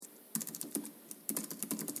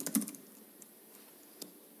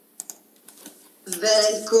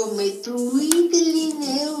Välkommen till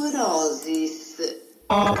Neurosis.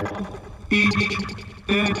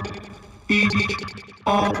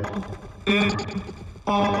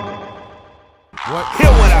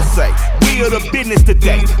 Hear what I say, we are the business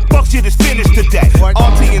today. Fuck shit is finished today.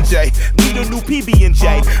 RT and J, we the new PB and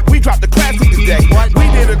J. We dropped the classic today.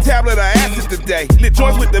 We did a tablet of acid today. Lit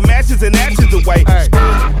joints with the matches and ashes away.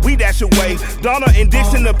 We dash away. Donna and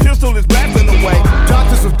Dixon, the pistol is blasting away.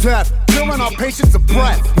 Doctors of death, killing our patients of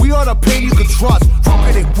breath. We are the pain you can trust.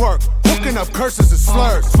 Broken at work, hooking up curses and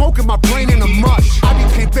slurs. Smoking my brain in a mush. I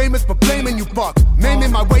became famous for blaming you fucks.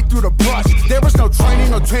 Maiming my way through the brush. There was no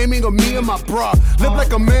training or taming of me and my bruh. Live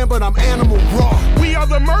like a man, but I'm animal raw. We are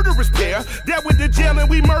the murderers pair. That with the jail and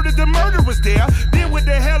we murdered the murderers there. Then with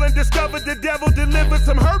the hell and discovered the devil delivered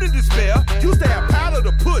some hurt and despair. Used to have powder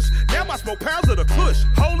to push. Now I smoke pounds of the kush.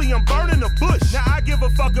 Holy, I'm burning the bush. Now I give a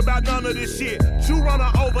fuck about none of this shit. You run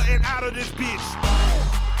her over and out of this bitch.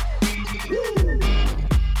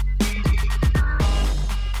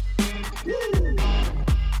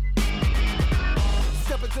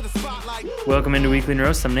 Welcome into Weekly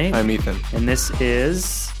Neurosis. I'm Nate. I'm Ethan. And this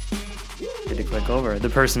is, had to click over, the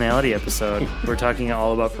personality episode. We're talking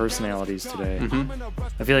all about personalities today.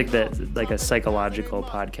 I feel like that, like a psychological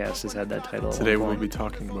podcast has had that title. Today we'll be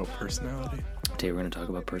talking about personality. Today we're going to talk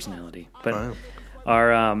about personality. But our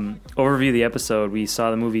overview of the episode, we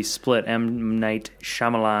saw the movie Split, M. Night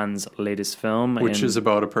Shyamalan's latest film. Which is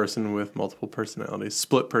about a person with multiple personalities,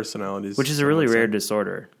 split personalities. Which is a really rare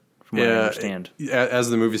disorder. From what I understand. As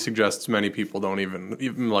the movie suggests, many people don't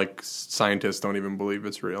even like scientists don't even believe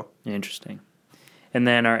it's real. Interesting. And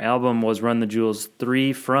then our album was Run the Jewels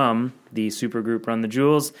 3 from the supergroup Run the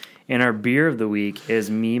Jewels. And our beer of the week is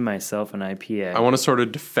Me, Myself, and IPA. I want to sort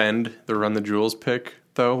of defend the Run the Jewels pick,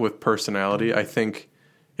 though, with personality. I think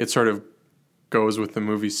it sort of goes with the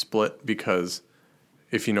movie Split because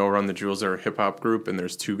if you know Run the Jewels are a hip-hop group and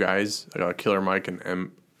there's two guys, Killer Mike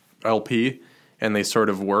and LP, and they sort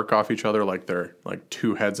of work off each other like they're like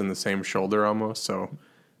two heads in the same shoulder almost. So,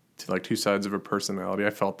 like two sides of a personality. I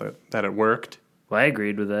felt that it worked. Well, I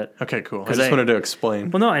agreed with that. Okay, cool. I just wanted to explain.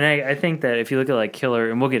 Well, no, and I think that if you look at like Killer,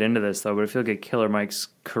 and we'll get into this though, but if you look at Killer Mike's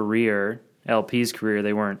career, LP's career,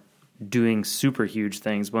 they weren't doing super huge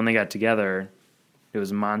things. When they got together, it was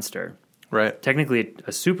a monster. Right. Technically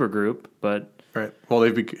a super group, but... Right. Well,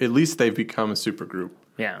 at least they've become a super group.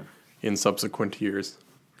 Yeah. In subsequent years.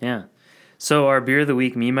 Yeah. So our beer of the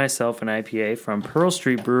week, Me, Myself, and IPA from Pearl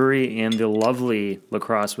Street Brewery in the lovely La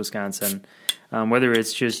Crosse, Wisconsin. Whether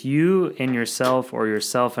it's just you and yourself or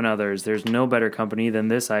yourself and others, there's no better company than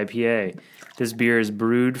this IPA. This beer is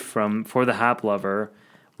brewed for the hop lover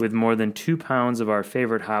with more than 2 pounds of our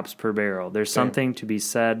favorite hops per barrel. There's something to be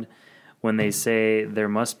said when they say there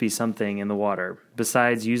must be something in the water.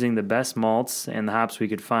 Besides using the best malts and the hops we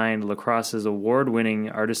could find, La Crosse's award-winning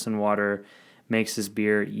artisan water makes this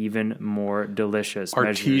beer even more delicious.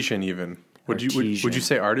 Artesian even. Would you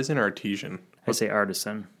say artisan or artesian? I say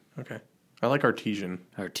artisan. Okay. I like artesian.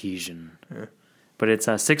 Artesian. Yeah. But it's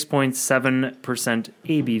a 6.7%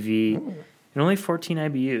 ABV and only 14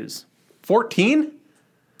 IBUs. 14?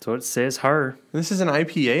 That's what it says her. This is an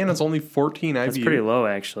IPA and it's only 14 IBUs. That's pretty low,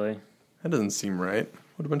 actually. That doesn't seem right.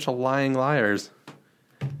 What a bunch of lying liars.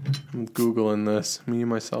 I'm Googling this. Me,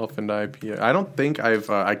 Myself, and IPA. I don't think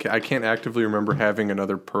I can't actively remember having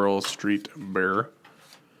another Pearl Street beer.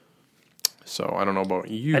 So I don't know about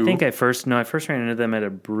you. I think I first ran into them at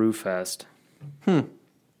a brew fest. And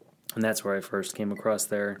that's where I first came across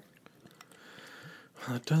their...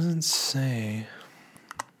 Well, it doesn't say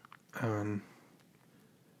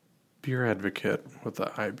Beer Advocate what the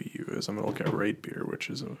IBU is. I'm going to look at Rate Beer,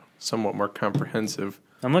 which is somewhat more comprehensive.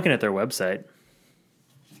 I'm looking at their website.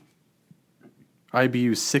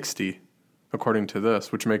 IBU 60, according to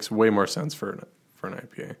this, which makes way more sense for an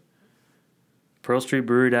IPA.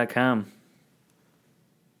 PearlStreetBrewery.com.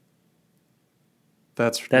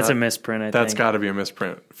 That's a misprint, I think. That's got to be a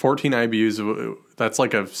misprint. 14 IBUs, that's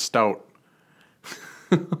like a stout.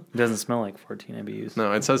 It doesn't smell like 14 IBUs.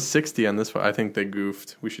 No, it says 60 on this one. I think they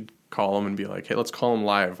goofed. We should call them and be like, hey, let's call them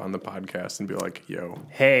live on the podcast and be like, yo.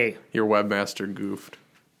 Hey. Your webmaster goofed.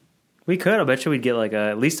 We could. I bet you we'd get like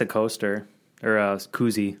at least a coaster. Or a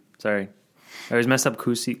koozie. Sorry. I always mess up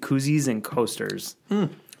koozies and coasters.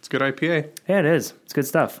 It's good IPA. Yeah, it is. It's good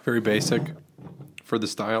stuff. Very basic for the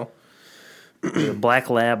style.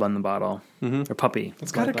 Black lab on the bottle. Or puppy.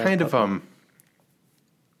 It's got a kind of...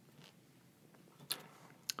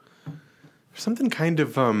 something kind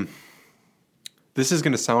of... this is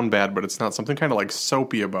going to sound bad, but it's not. Something kind of like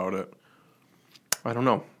soapy about it. I don't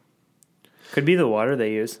know. Could be the water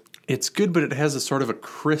they use. It's good, but it has a sort of a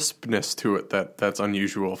crispness to it that's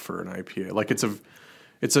unusual for an IPA. Like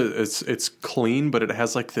it's clean, but it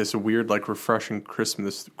has like this weird, like refreshing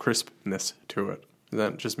crispness to it. Is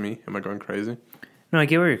that just me? Am I going crazy? No, I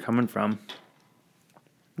get where you're coming from.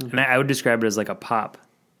 And I would describe it as like a pop.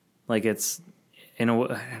 Like it's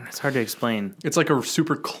hard to explain. It's like a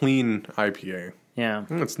super clean IPA. Yeah.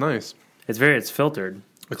 It's nice. It's filtered,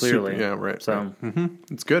 clearly. Yeah, right. So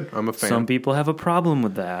It's good. I'm a fan. Some people have a problem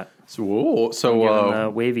with that. So the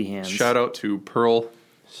wavy hands. Shout out to Pearl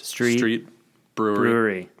Street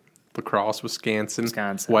Brewery. La Crosse, Wisconsin.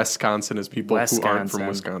 Wisconsin is people who aren't from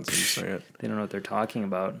Wisconsin say it. They don't know what they're talking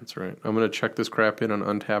about. That's right. I'm going to check this crap in on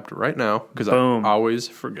Untappd right now because I always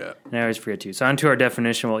forget. And I always forget too. So on to our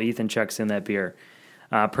definition while Ethan checks in that beer.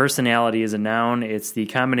 Personality is a noun. It's the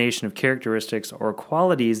combination of characteristics or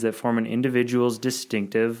qualities that form an individual's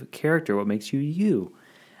distinctive character, what makes you you.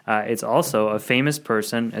 It's also a famous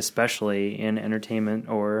person, especially in entertainment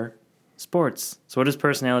or sports. So what does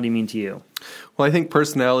personality mean to you? Well, I think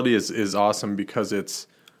personality is awesome because it's,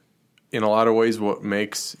 in a lot of ways, what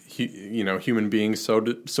makes human beings so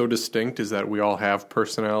distinct is that we all have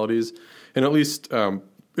personalities. And at least in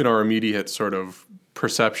our immediate sort of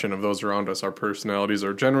perception of those around us, our personalities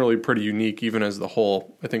are generally pretty unique, even as the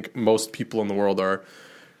whole. I think most people in the world are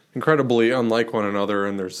incredibly unlike one another,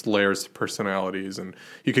 and there's layers to personalities, and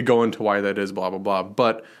you could go into why that is, blah, blah, blah.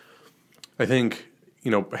 But I think,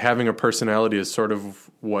 having a personality is sort of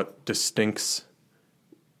what distincts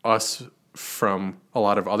us from a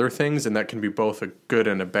lot of other things, and that can be both a good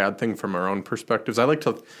and a bad thing from our own perspectives. I like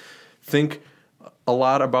to think a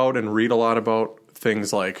lot about and read a lot about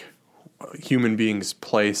things like human beings'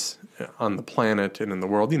 place on the planet and in the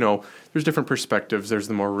world. There's different perspectives. There's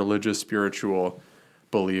the more religious, spiritual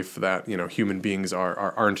belief that, human beings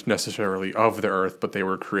aren't necessarily of the earth, but they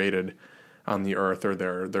were created on the earth, or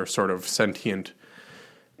they're sort of sentient.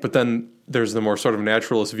 But then there's the more sort of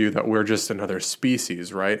naturalist view that we're just another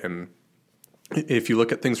species, right? And if you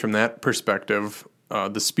look at things from that perspective,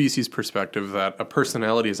 the species perspective, that a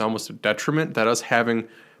personality is almost a detriment, that us having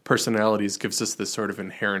personalities gives us this sort of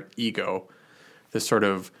inherent ego, this sort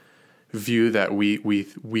of view that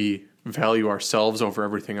we value ourselves over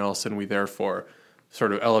everything else, and we therefore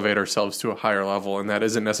sort of elevate ourselves to a higher level. And that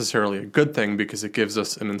isn't necessarily a good thing because it gives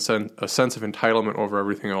us a sense of entitlement over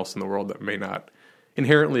everything else in the world that may not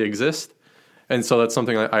inherently exist. And so that's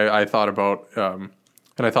something I thought about, and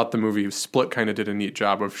I thought the movie Split kind of did a neat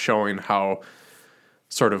job of showing how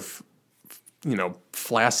sort of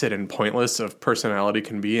flaccid and pointless of personality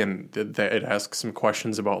can be, and that it asks some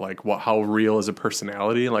questions about like how real is a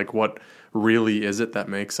personality, like what really is it that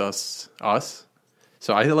makes us us.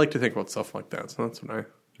 So I like to think about stuff like that. So that's what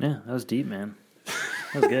Yeah, that was deep, man.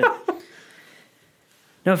 That was good.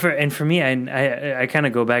 No, for me, I kind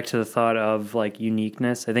of go back to the thought of like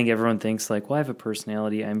uniqueness. I think everyone thinks like, well, I have a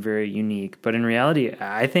personality, I'm very unique. But in reality,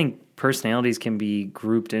 I think personalities can be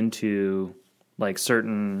grouped into like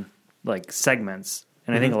certain like segments.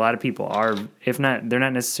 And I think a lot of people are, if not, they're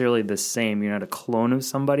not necessarily the same. You're not a clone of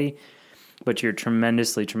somebody, but you're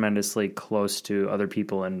tremendously, tremendously close to other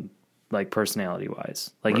people and like personality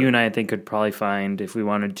wise. Like you and I think could probably find, if we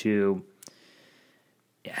wanted to,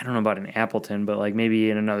 I don't know about an Appleton, but like maybe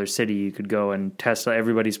in another city you could go and test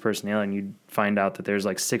everybody's personality and you'd find out that there's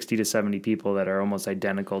like 60 to 70 people that are almost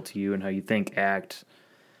identical to you in how you think, act,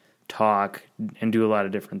 talk, and do a lot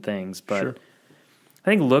of different things. But sure. I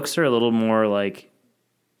think looks are a little more like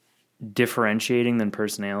differentiating than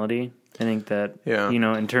personality. I think that,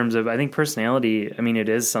 in terms of, I think personality, I mean, it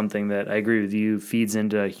is something that I agree with you, feeds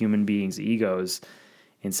into human beings' egos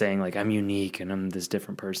in saying like, I'm unique and I'm this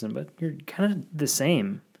different person, but you're kind of the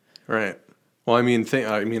same. Right. Well, I mean,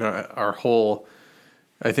 our whole,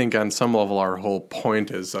 I think on some level, our whole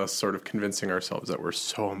point is us sort of convincing ourselves that we're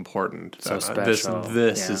so important. So special.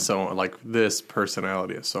 This is so, like, this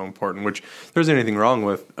personality is so important, which there's anything wrong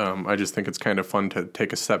with. I just think it's kind of fun to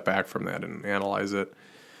take a step back from that and analyze it.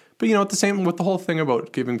 But, at the same, with the whole thing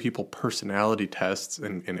about giving people personality tests,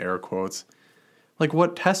 in air quotes, like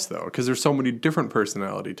what tests though? Because there's so many different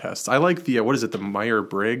personality tests. I like the, the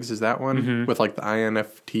Myers-Briggs, is that one? With like the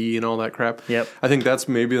INFT and all that crap? Yep. I think that's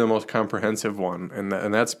maybe the most comprehensive one. And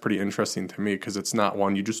that's pretty interesting to me because it's not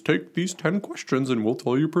one, you just take these 10 questions and we'll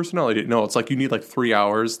tell you your personality. No, it's like you need like 3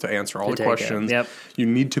 hours to answer all the questions. Yep. You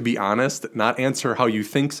need to be honest, not answer how you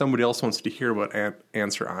think somebody else wants to hear, but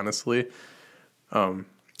answer honestly.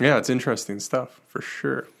 Yeah, it's interesting stuff for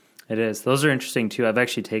sure. It is. Those are interesting, too. I've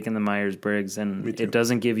actually taken the Myers-Briggs, and it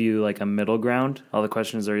doesn't give you, like, a middle ground. All the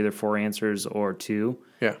questions are either 4 answers or 2.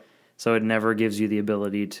 Yeah. So it never gives you the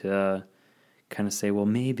ability to kind of say, well,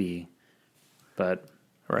 maybe. But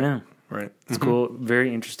Right. Yeah. Right. It's cool.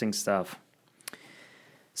 Very interesting stuff.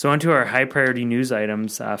 So on to our high priority news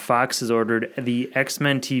items. Fox has ordered the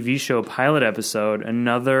X-Men TV show pilot episode,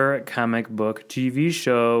 another comic book TV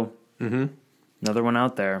show. Mm-hmm. Another one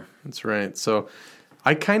out there. That's right. So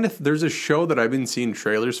there's a show that I've been seeing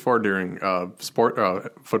trailers for during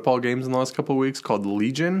football games in the last couple of weeks called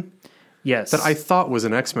Legion. Yes. That I thought was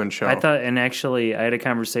an X-Men show. And actually I had a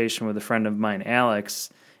conversation with a friend of mine, Alex,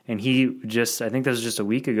 and I think that was just a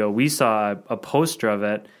week ago, we saw a poster of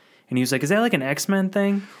it, and he was like, is that like an X-Men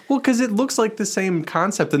thing? Well, because it looks like the same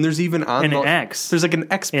concept, and there's even an X. There's like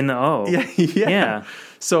an X in the O. Yeah.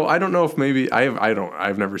 So I don't know if maybe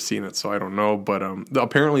I've never seen it, so I don't know. But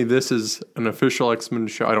apparently this is an official X-Men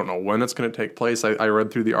show. I don't know when it's going to take place. I read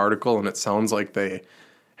through the article, and it sounds like they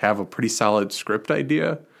have a pretty solid script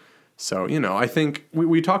idea. So I think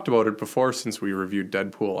we talked about it before since we reviewed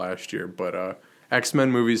Deadpool last year. But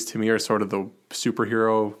X-Men movies to me are sort of the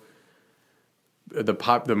superhero. The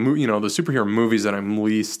superhero movies that I'm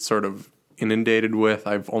least sort of inundated with.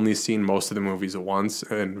 I've only seen most of the movies once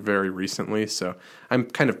and very recently, so I'm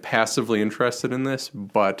kind of passively interested in this,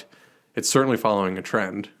 but it's certainly following a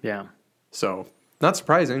trend. Yeah. So, not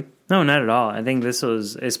surprising. No, not at all. I think this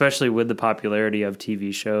was, especially with the popularity of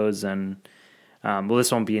TV shows, and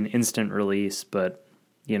this won't be an instant release, but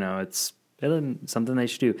it's something they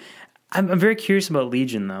should do. I'm very curious about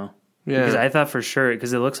Legion, though. Yeah. Because I thought for sure,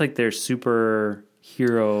 because it looks like they're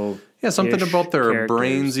superhero. Yeah, something about their characters.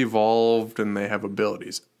 Brains evolved and they have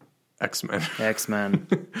abilities. X-Men.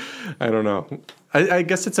 I don't know. I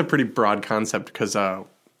guess it's a pretty broad concept because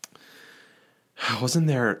wasn't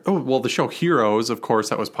there? Oh, well, the show Heroes, of course,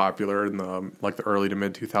 that was popular in the early to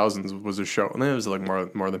mid 2000s was a show, and it was like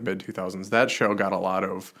more than mid 2000s. That show got a lot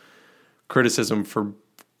of criticism for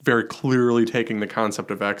very clearly taking the concept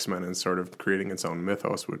of X-Men and sort of creating its own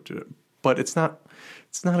mythos, but it's not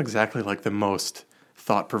exactly like the most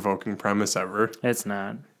thought-provoking premise ever. It's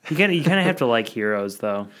not. You kind of have to like Heroes,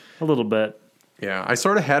 though, a little bit. Yeah, I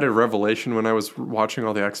sort of had a revelation when I was watching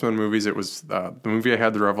all the X-Men movies. It was the movie I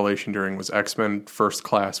had the revelation during was X-Men First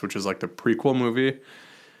Class, which is like the prequel movie. And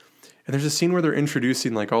there's a scene where they're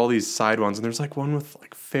introducing like all these side ones, and there's like one with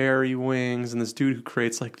like fairy wings, and this dude who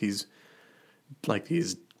creates like these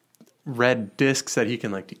red discs that he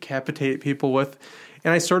can like decapitate people with.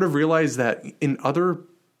 And I sort of realized that in other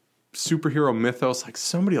superhero mythos, like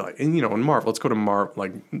somebody like, in Marvel, let's go to Marvel,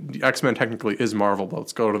 like X-Men technically is Marvel, but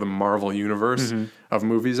let's go to the Marvel universe of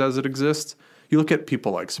movies as it exists. You look at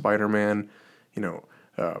people like Spider-Man,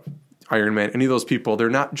 Iron Man, any of those people, they're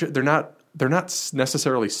not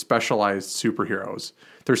necessarily specialized superheroes.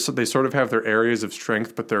 They sort of have their areas of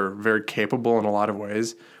strength, but they're very capable in a lot of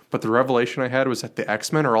ways. But the revelation I had was that the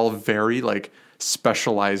X-Men are all very, like,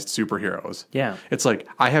 specialized superheroes. Yeah. It's like,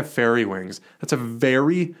 I have fairy wings. That's a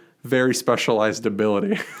very, very specialized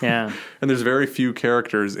ability. Yeah. And there's very few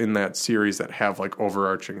characters in that series that have, like,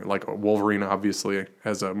 overarching... Like, Wolverine, obviously,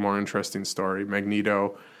 has a more interesting story.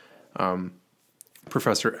 Magneto,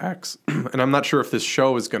 Professor X. And I'm not sure if this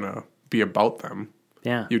show is going to be about them.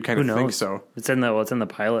 Yeah. You'd kind of think so. It's in the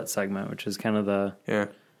pilot segment, which is kind of the... Yeah.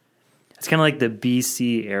 It's kind of like the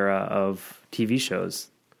BC era of TV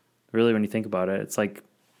shows. Really, when you think about it, it's like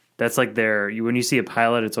that's like when you see a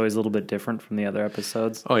pilot, it's always a little bit different from the other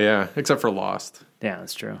episodes. Oh yeah, except for Lost. Yeah,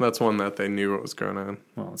 that's true. That's one that they knew what was going on.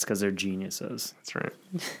 Well, it's because they're geniuses. That's right.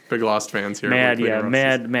 Big Lost fans here.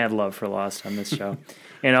 Mad love for Lost on this show.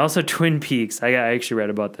 And also Twin Peaks. I actually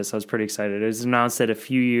read about this. I was pretty excited. It was announced that a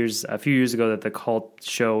few years ago that the cult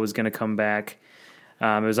show was going to come back.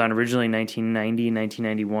 It was on originally 1990,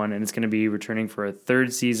 1991, and it's going to be returning for a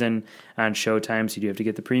third season on Showtime, so you do have to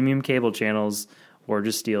get the premium cable channels or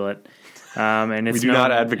just steal it. And it's we do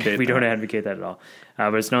not advocate We don't advocate that at all.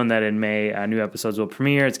 But it's known that in May, new episodes will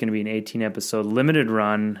premiere. It's going to be an 18-episode limited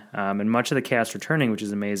run, and much of the cast returning, which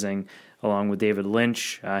is amazing, along with David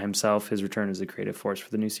Lynch himself. His return as a creative force for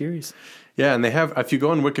the new series. Yeah, and they have, if you go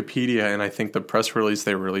on Wikipedia, and I think the press release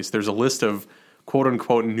they released, there's a list of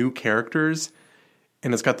quote-unquote new characters,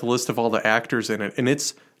 and it's got the list of all the actors in it, and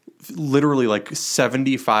it's literally like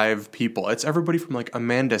 75 people. It's everybody from like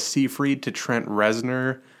Amanda Seyfried to Trent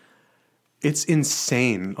Reznor. It's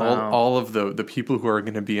insane. Wow. All of the people who are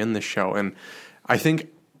going to be in this show. And I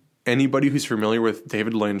think anybody who's familiar with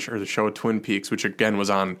David Lynch or the show Twin Peaks, which again was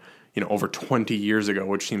on, over 20 years ago,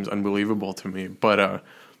 which seems unbelievable to me. But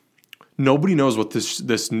nobody knows what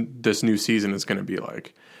this new season is going to be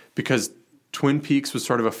like, because Twin Peaks was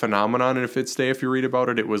sort of a phenomenon in its day. If you read about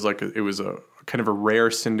it, it was a kind of a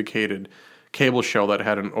rare syndicated cable show that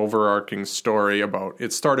had an overarching story about.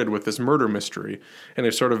 It started with this murder mystery, and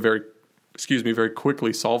they sort of very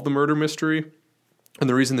quickly solved the murder mystery. And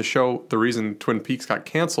the reason Twin Peaks got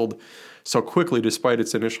canceled so quickly, despite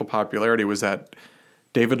its initial popularity, was that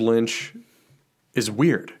David Lynch is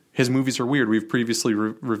weird. His movies are weird. We've previously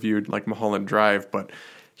reviewed like Mulholland Drive, but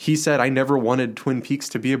he said, I never wanted Twin Peaks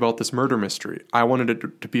to be about this murder mystery. I wanted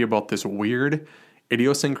it to be about this weird,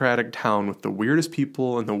 idiosyncratic town with the weirdest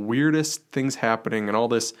people and the weirdest things happening and all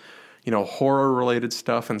this, horror-related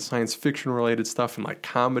stuff and science fiction-related stuff and like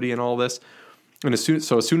comedy and all this. And as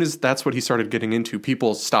soon as that's what he started getting into,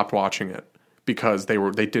 people stopped watching it because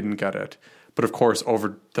they didn't get it. But of course,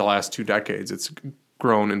 over the last 2 decades, it's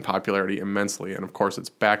grown in popularity immensely, and of course, it's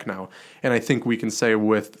back now. And I think we can say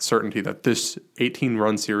with certainty that this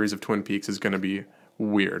 18-run series of Twin Peaks is going to be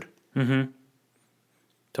weird. Mm-hmm.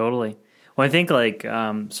 Totally. Well, I think like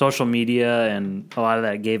social media and a lot of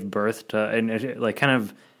that gave birth to, and it, like kind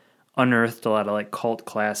of unearthed a lot of like cult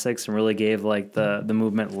classics and really gave like the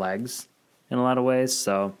movement legs in a lot of ways.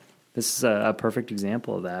 So this is a perfect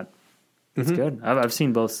example of that. It's good. I've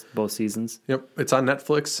seen both seasons. Yep, it's on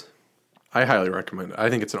Netflix. I highly recommend it. I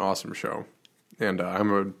think it's an awesome show, and I'm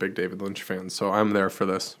a big David Lynch fan, so I'm there for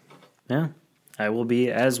this. Yeah, I will be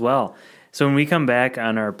as well. So when we come back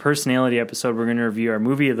on our personality episode, we're going to review our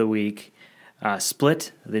movie of the week,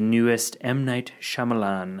 Split, the newest M. Night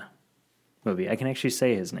Shyamalan movie. I can actually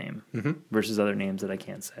say his name versus other names that I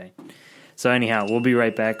can't say. So anyhow, we'll be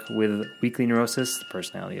right back with Weekly Neurosis, the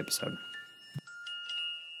personality episode.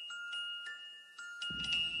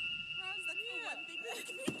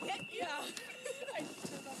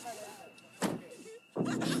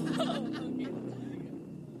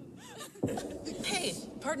 Hey,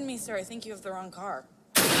 pardon me, sir. I think you have the wrong car.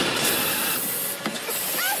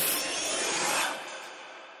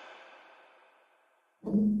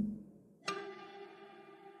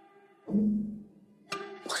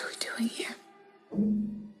 What are we doing here?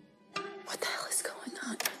 What the hell is going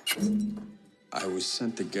on? I was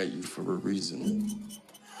sent to get you for a reason.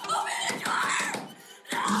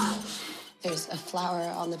 There's a flower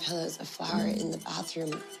on the pillows, a flower in the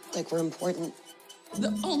bathroom. Like, we're important.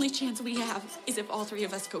 The only chance we have is if all 3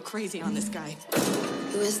 of us go crazy on this guy.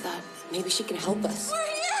 Who is that? Maybe she can help us. We're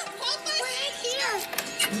here! Help us! We're in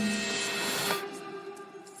here!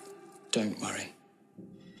 Don't worry.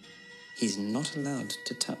 He's not allowed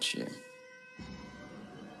to touch you.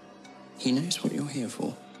 He knows what you're here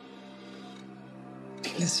for.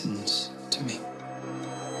 He listens to me.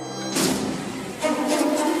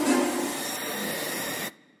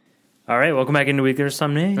 All right, welcome back into Weekly or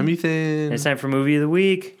Something. I'm Ethan. It's time for Movie of the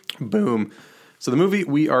Week. Boom. So the movie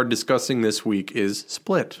we are discussing this week is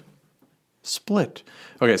Split. Split.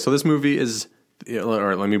 Okay, so this movie is... All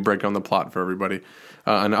right, let me break down the plot for everybody.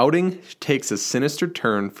 An outing takes a sinister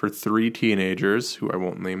turn for 3 teenagers, who I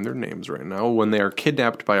won't name their names right now, when they are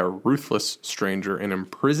kidnapped by a ruthless stranger and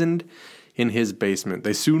imprisoned in his basement.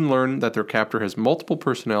 They soon learn that their captor has multiple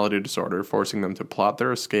personality disorder, forcing them to plot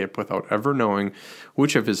their escape without ever knowing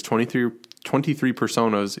which of his 23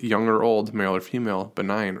 personas, young or old, male or female,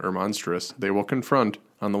 benign or monstrous, they will confront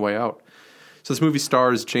on the way out. So this movie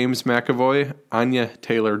stars James McAvoy, Anya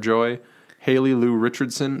Taylor-Joy, Haley Lou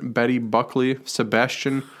Richardson, Betty Buckley,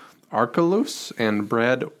 Sebastian Arkalos, and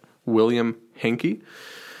Brad William Henke.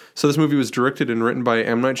 So this movie was directed and written by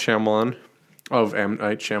M. Night Shyamalan, of M.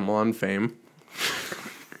 Night Shyamalan fame.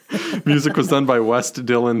 Music was done by West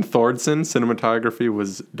Dylan Thordson. Cinematography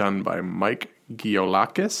was done by Mike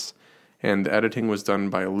Giolakis. And the editing was done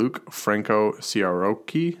by Luke Franco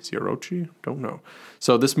Ciarocchi? Don't know.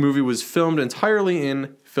 So this movie was filmed entirely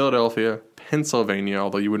in Philadelphia, Pennsylvania,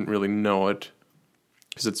 although you wouldn't really know it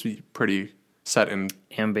because it's pretty set in...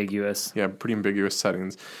 Ambiguous. Yeah, pretty ambiguous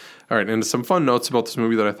settings. All right, and some fun notes about this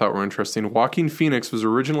movie that I thought were interesting. Joaquin Phoenix was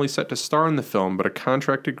originally set to star in the film, but a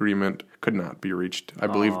contract agreement could not be reached, I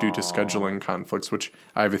believe, due to scheduling conflicts, which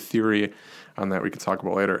I have a theory on that we can talk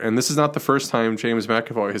about later. And this is not the first time James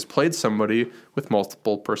McAvoy has played somebody with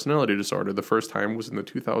multiple personality disorder. The first time was in the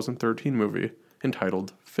 2013 movie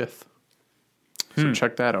entitled Fifth. So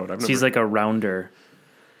check that out. He's like a rounder.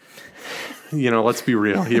 Let's be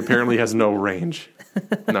real. He apparently has no range.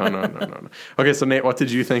 No. Okay, so Nate, what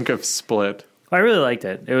did you think of Split? I really liked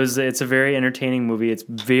it. It's a very entertaining movie. It's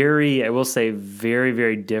very, I will say, very,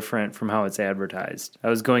 very different from how it's advertised. I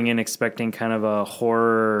was going in expecting kind of a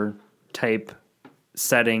horror type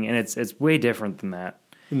setting, and it's way different than that.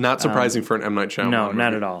 Not surprising for an M. Night Shyamalan No, movie.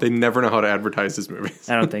 not at all. They never know how to advertise his movies.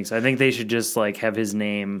 I don't think so. I think they should just like have his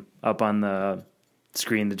name up on the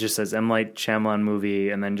screen that just says M. Night Shyamalan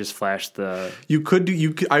movie, and then just flash the... You could.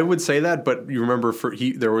 I would say that, but you remember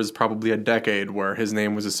there was probably a decade where his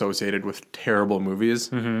name was associated with terrible movies.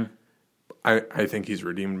 Mm-hmm. I think he's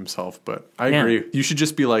redeemed himself, but I agree. You should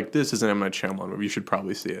just be like, this is an M. Night Shyamalan movie. You should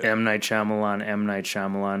probably see it. M. Night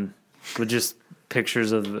Shyamalan, with just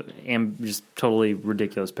pictures of just totally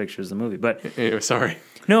ridiculous pictures of the movie. But sorry.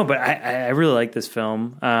 No, but I really like this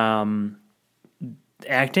film.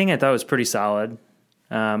 Acting, I thought was pretty solid.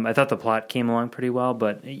 I thought the plot came along pretty well,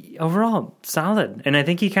 but overall, solid. And I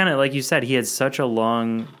think he kind of, like you said, he had such a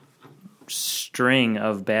long string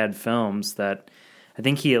of bad films that I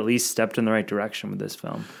think he at least stepped in the right direction with this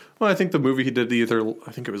film. Well, I think the movie he did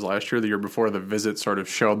I think it was last year or the year before, The Visit, sort of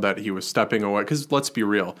showed that he was stepping away. Because let's be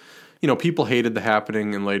real, people hated The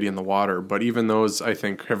Happening and Lady in the Water, but even those, I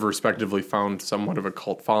think, have respectively found somewhat of a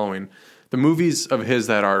cult following. The movies of his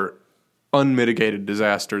that are unmitigated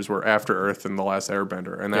disasters were After Earth and The Last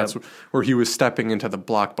Airbender, and that's where he was stepping into the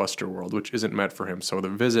blockbuster world, which isn't meant for him. So The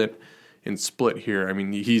Visit and Split here, I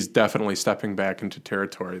mean, he's definitely stepping back into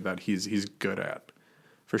territory that he's good at,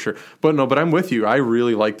 for sure. But I'm with you. I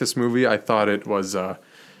really like this movie. I thought it was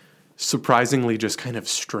surprisingly just kind of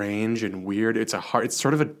strange and weird. It's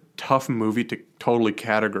sort of a tough movie to totally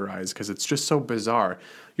categorize because it's just so bizarre.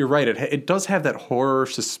 You're right. It does have that horror,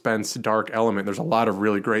 suspense, dark element. There's a lot of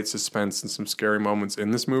really great suspense and some scary moments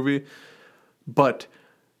in this movie. But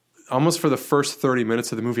almost for the first 30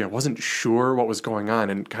 minutes of the movie, I wasn't sure what was going on,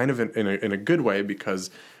 and kind of in a good way, because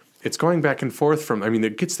it's going back and forth from,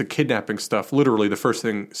 it gets the kidnapping stuff. Literally, the first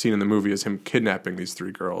scene in the movie is him kidnapping these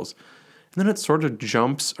three girls. And then it sort of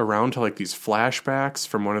jumps around to like these flashbacks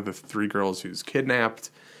from one of the three girls who's kidnapped,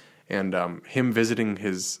 and him visiting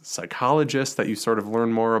his psychologist that you sort of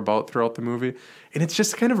learn more about throughout the movie. And it's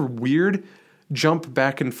just kind of a weird jump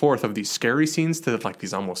back and forth of these scary scenes to like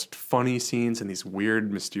these almost funny scenes and these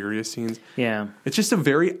weird, mysterious scenes. Yeah. It's just a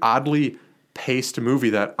very oddly paced movie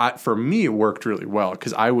that, for me, worked really well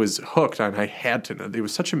because I was hooked and I had to know. It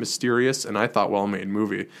was such a mysterious and I thought well-made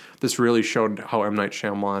movie. This really showed how M. Night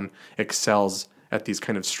Shyamalan excels at these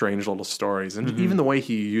kind of strange little stories. And even the way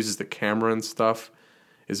he uses the camera and stuff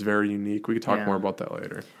is very unique. We could talk more about that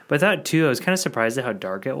later. But I thought, too, I was kind of surprised at how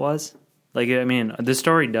dark it was. Like, the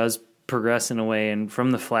story does progress in a way, and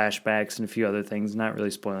from the flashbacks and a few other things, not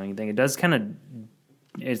really spoiling anything, it does kind of,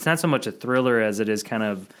 it's not so much a thriller as it is kind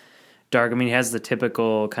of dark. It has the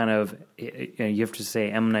typical kind of, you have to say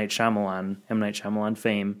M. Night Shyamalan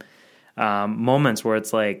fame, moments where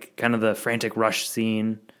it's like kind of the frantic rush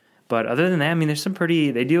scene. But other than that,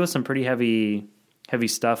 they deal with some pretty heavy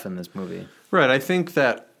stuff in this movie. Right. I think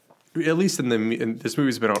that at least this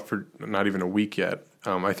movie's been out for not even a week yet.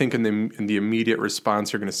 I think in the immediate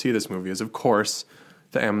response you're going to see this movie is, of course,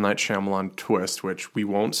 the M. Night Shyamalan twist, which we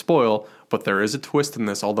won't spoil, but there is a twist in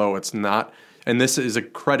this, although it's not. And this is a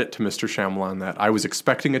credit to Mr. Shyamalan that I was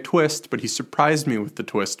expecting a twist, but he surprised me with the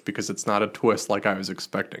twist because it's not a twist like I was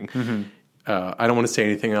expecting. Mm-hmm. I don't want to say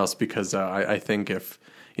anything else because I think if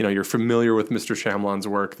you're familiar with Mr. Shyamalan's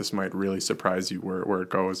work, this might really surprise you where it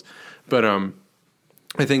goes. But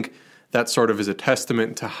I think that sort of is a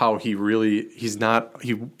testament to how he isn't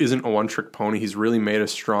a one-trick pony. He's really made a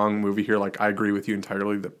strong movie here. Like, I agree with you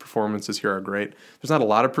entirely. The performances here are great. There's not a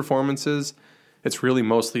lot of performances. It's really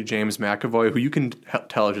mostly James McAvoy, who you can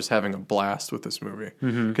tell is just having a blast with this movie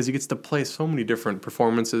because he gets to play so many different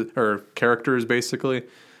performances or characters, basically.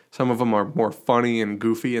 Some of them are more funny and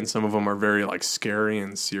goofy, and some of them are very like scary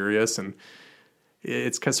and serious, and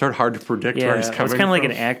it's sort of hard to predict where he's coming from. It's kind of like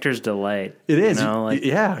an actor's delight. It is.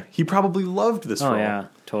 He probably loved this role. Oh, yeah,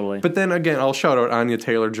 totally. But then again, I'll shout out Anya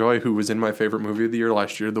Taylor-Joy, who was in my favorite movie of the year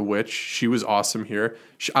last year, The Witch. She was awesome here.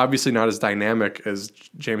 Obviously not as dynamic as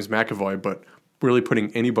James McAvoy, but really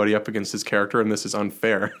putting anybody up against his character, and this is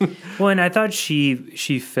unfair. Well, and I thought she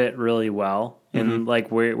fit really well in like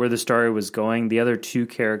where the story was going. The other two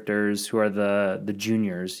characters, who are the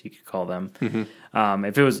juniors, you could call them.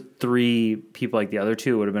 If it was three people like the other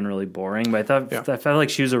two, it would have been really boring. But I felt like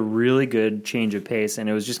she was a really good change of pace, and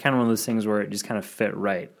it was just kind of one of those things where it just kind of fit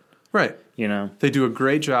right. Right. They do a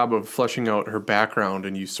great job of fleshing out her background,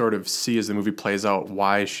 and you sort of see as the movie plays out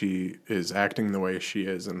why she is acting the way she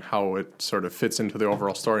is and how it sort of fits into the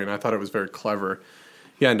overall story. And I thought it was very clever.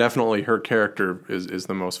 Yeah, and definitely her character is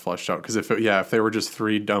the most fleshed out. Because if they were just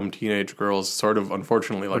three dumb teenage girls, sort of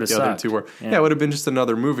unfortunately like the other two were, it would have been just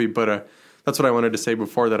another movie. But that's what I wanted to say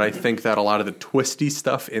before, that I think that a lot of the twisty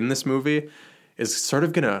stuff in this movie is sort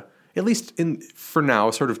of going to, at least for now,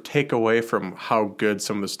 sort of take away from how good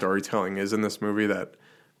some of the storytelling is in this movie, that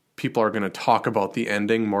people are going to talk about the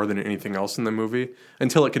ending more than anything else in the movie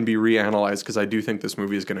until it can be reanalyzed, because I do think this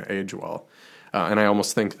movie is going to age well. And I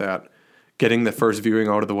almost think that getting the first viewing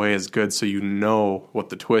out of the way is good, so you know what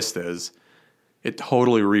the twist is. It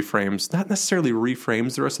totally reframes, not necessarily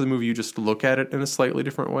reframes the rest of the movie, you just look at it in a slightly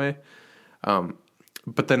different way.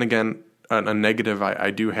 But then again, a negative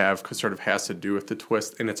I do have sort of has to do with the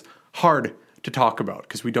twist, and it's hard to talk about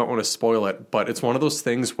because we don't want to spoil it, but it's one of those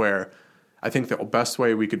things where I think the best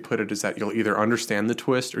way we could put it is that you'll either understand the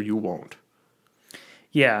twist or you won't.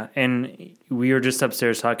 Yeah, and we were just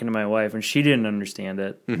upstairs talking to my wife, and she didn't understand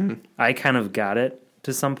it. Mm-hmm. I kind of got it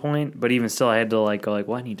to some point, but even still, I had to go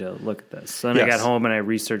well, I need to look at this. So then I got home and I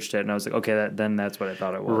researched it, and I was like, okay, then that's what I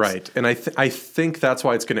thought it was. Right, and I think that's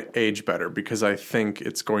why it's going to age better, because I think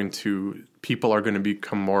people are going to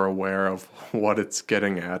become more aware of what it's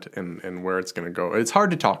getting at and where it's going to go. It's hard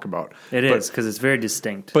to talk about. It is, because it's very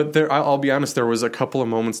distinct. But I'll be honest, there was a couple of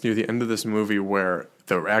moments near the end of this movie where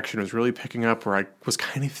the action was really picking up, where I was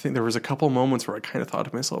kind of there was a couple of moments where I kind of thought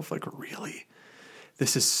to myself, really?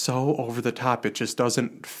 This is so over the top. It just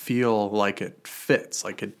doesn't feel like it fits,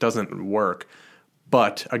 like it doesn't work.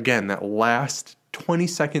 But again, that last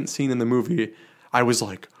 20-second scene in the movie, I was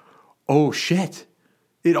like, oh shit,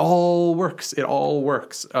 it all works. It all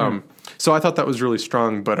works. So I thought that was really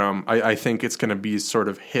strong, but I think it's going to be sort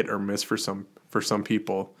of hit or miss for some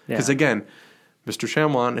people. Because again, Mr.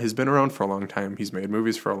 Shyamalan has been around for a long time. He's made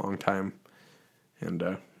movies for a long time.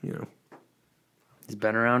 And, he's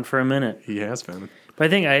been around for a minute. He has been.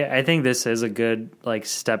 But I think this is a good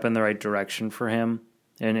step in the right direction for him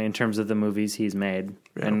in terms of the movies he's made.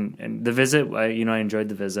 Yeah. And The Visit, I enjoyed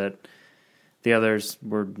The Visit. The others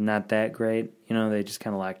were not that great. They just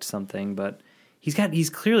kind of lacked something, but he's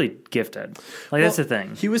clearly gifted. That's the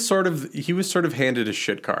thing. He was sort of handed a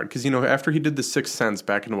shit card because after he did The Sixth Sense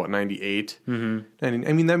back in 98, and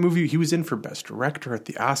I mean that movie he was in for Best Director at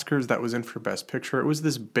the Oscars. That was in for Best Picture. It was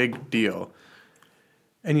this big deal.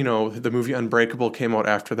 And, the movie Unbreakable came out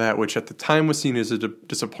after that, which at the time was seen as a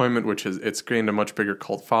disappointment, it's gained a much bigger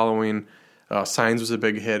cult following. Signs was a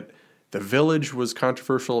big hit. The Village was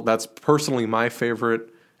controversial. That's personally my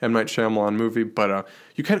favorite M. Night Shyamalan movie. But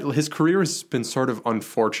his career has been sort of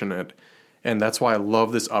unfortunate. And that's why I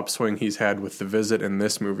love this upswing he's had with The Visit and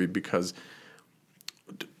this movie because,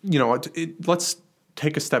 let's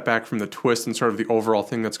take a step back from the twist and sort of the overall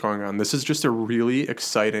thing that's going on. This is just a really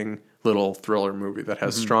exciting little thriller movie that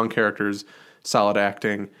has strong characters, solid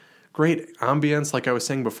acting, great ambience. Like I was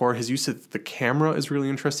saying before, his use of the camera is really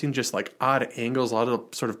interesting, just odd angles, a lot of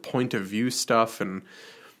sort of point of view stuff, and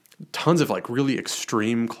tons of really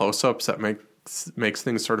extreme close-ups that makes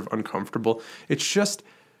things sort of uncomfortable. It's just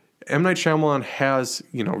M. Night Shyamalan has,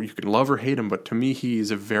 you can love or hate him, but to me,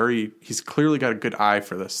 he's clearly got a good eye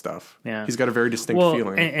for this stuff. Yeah. He's got a very distinct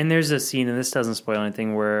feeling. And there's a scene, and this doesn't spoil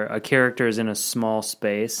anything, where a character is in a small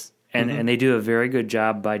space, and they do a very good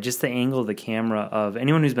job by just the angle of the camera of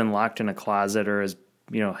anyone who's been locked in a closet or is,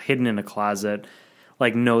 hidden in a closet,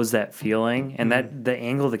 knows that feeling. And that the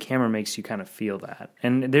angle of the camera makes you kind of feel that.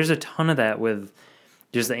 And there's a ton of that with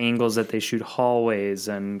just the angles that they shoot hallways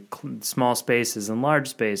and small spaces and large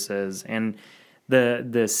spaces. And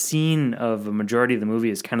the scene of a majority of the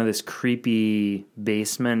movie is kind of this creepy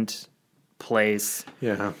basement place.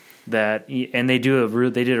 Yeah. And they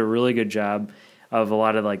did a really good job of a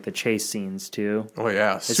lot of the chase scenes too. Oh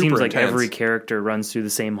yeah, it seems like every character runs through the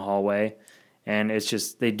same hallway, and it's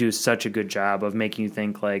just they do such a good job of making you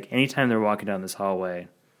think anytime they're walking down this hallway,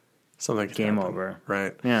 something game over.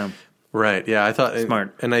 Right. Yeah. Right. Yeah. I thought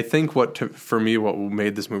smart. And I think for me, what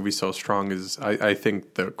made this movie so strong is I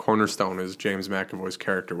think the cornerstone is James McAvoy's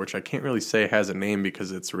character, which I can't really say has a name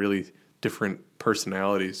because it's really different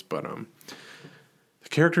personalities, but the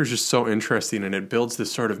character is just so interesting, and it builds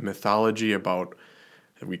this sort of mythology about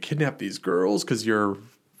we kidnap these girls because if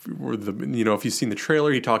you've seen the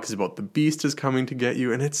trailer, he talks about the beast is coming to get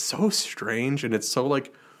you, and it's so strange, and it's so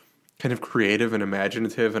kind of creative and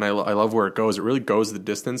imaginative, and I love where it goes. It really goes the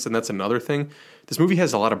distance, and that's another thing. This movie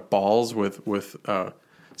has a lot of balls with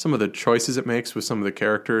some of the choices it makes with some of the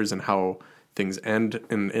characters and how things end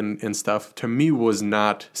and stuff. To me, was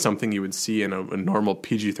not something you would see in a normal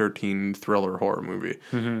PG-13 thriller horror movie.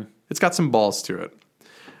 Mm-hmm. It's got some balls to it.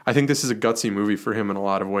 I think this is a gutsy movie for him in a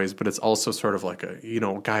lot of ways, but it's also sort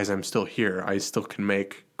of guys, I'm still here. I still can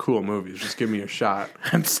make cool movies. Just give me a shot.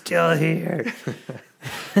 I'm still here.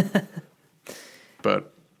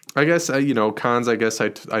 But I guess, cons, I guess I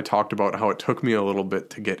talked about how it took me a little bit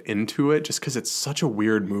to get into it just because it's such a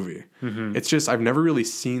weird movie. Mm-hmm. It's just, I've never really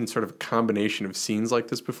seen sort of a combination of scenes like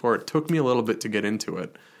this before. It took me a little bit to get into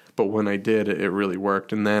it, but when I did, it really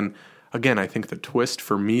worked. And then, again, I think the twist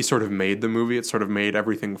for me sort of made the movie. It sort of made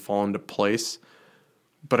everything fall into place.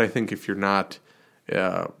 But I think if you're not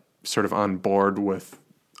sort of on board with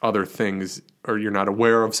other things, or you're not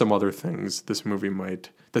aware of some other things, this movie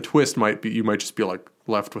the twist might be, you might just be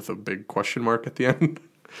left with a big question mark at the end.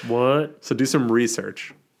 What? So do some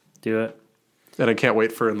research. Do it. And I can't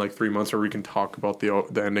wait for in like 3 months where we can talk about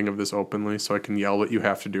the ending of this openly, so I can yell what you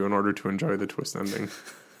have to do in order to enjoy the twist ending.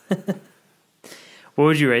 What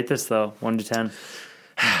would you rate this though? 1 to 10?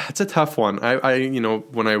 It's a tough one. I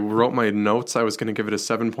when I wrote my notes, I was going to give it a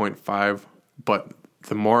 7.5, but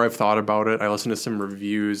the more I've thought about it, I listened to some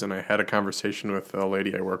reviews and I had a conversation with a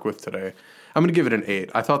lady I work with today. I'm going to give it an 8.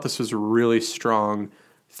 I thought this was a really strong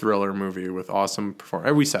thriller movie with awesome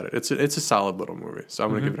performance. We said it. It's a solid little movie, so I'm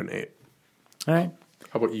going to give it an 8. All right.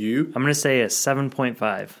 How about you? I'm going to say a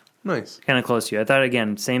 7.5. Nice. Kind of close to you. I thought,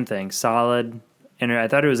 again, same thing. Solid. And I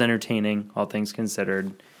thought it was entertaining, all things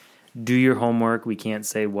considered. Do your homework. We can't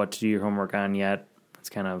say what to do your homework on yet. It's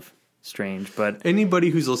kind of strange, but anybody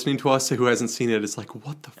who's listening to us who hasn't seen it is like,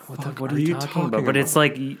 what the fuck what are you talking about? But it's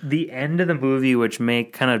like the end of the movie, which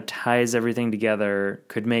kind of ties everything together,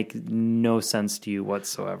 could make no sense to you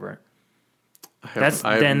whatsoever. That's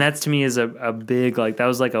to me is a big, like, that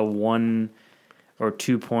was like a 1 or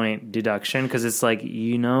 2 point deduction, because it's like,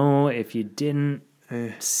 if you didn't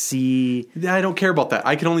see, I don't care about that.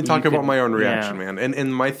 I can only talk about my own reaction, man.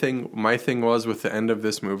 And my thing was with the end of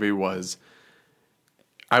this movie was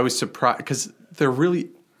I was surprised because there really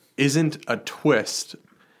isn't a twist,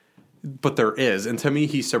 but there is. And to me,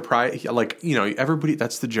 he surprised, like, everybody,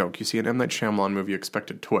 that's the joke. You see an M. Night Shyamalan movie,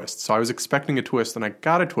 expected twist. So I was expecting a twist and I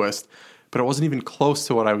got a twist, but it wasn't even close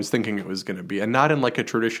to what I was thinking it was going to be. And not in like a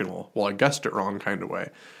traditional, well, I guessed it wrong kind of way.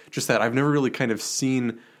 Just that I've never really kind of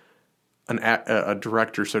seen a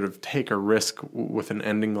director sort of take a risk with an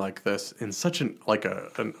ending like this in such a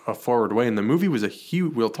forward way. And the movie was a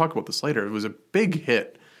huge, we'll talk about this later, it was a big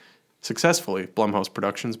hit successfully. Blumhouse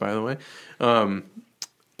Productions, by the way.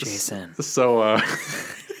 Jason. So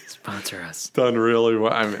sponsor us. Done really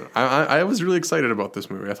well. I mean, I was really excited about this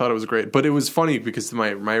movie. I thought it was great. But it was funny because my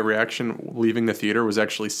reaction leaving the theater was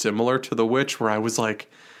actually similar to The Witch, where I was like,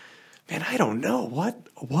 man, I don't know.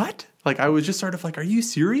 What? Like, I was just sort of like, are you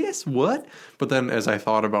serious? What? But then as I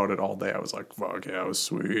thought about it all day, I was like, fuck, yeah, it was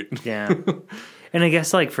sweet. Yeah. And I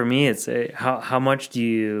guess, like, for me, it's how much do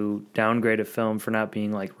you downgrade a film for not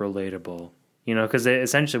being, like, relatable? Because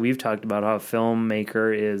essentially we've talked about how a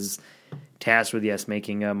filmmaker is tasked with, yes,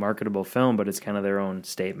 making a marketable film, but it's kind of their own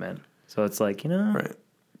statement. So it's like, Right.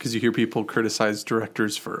 Because you hear people criticize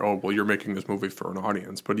directors for, oh, well, you're making this movie for an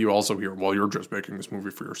audience. But you also hear, well, you're just making this movie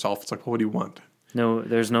for yourself. It's like, well, what do you want? No,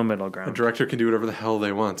 there's no middle ground. A director can do whatever the hell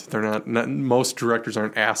they want. They're not most directors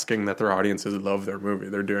aren't asking that their audiences love their movie.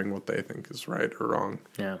 They're doing what they think is right or wrong.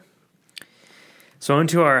 Yeah. So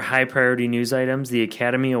into our high priority news items. The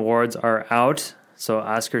Academy Awards are out. So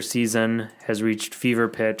Oscar season has reached fever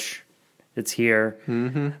pitch. It's here.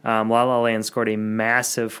 Mm-hmm. La La Land scored a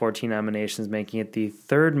massive 14 nominations, making it the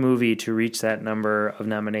third movie to reach that number of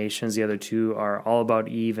nominations. The other two are All About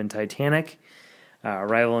Eve and Titanic.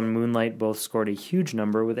 Arrival and Moonlight both scored a huge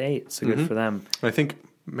number with 8, so good for them. I think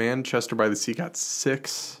Manchester by the Sea got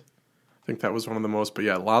 6. I think that was one of the most. But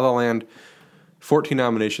yeah, La La Land, 14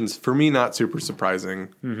 nominations. For me, not super surprising.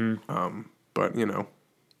 Mm-hmm. But,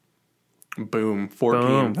 boom, 14.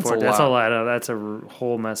 Boom, that's a lot. That's a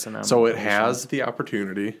whole mess of numbers. So it has the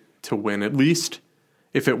opportunity to win at least.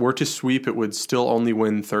 If it were to sweep, it would still only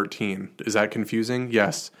win 13. Is that confusing?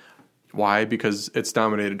 Yes. Why? Because it's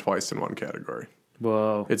nominated twice in one category.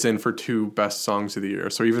 Whoa. It's in for 2 best songs of the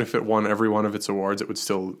year. So even if it won every one of its awards, it would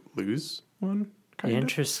still lose one. Kinda.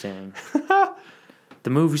 Interesting. The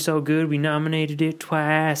movie's so good, we nominated it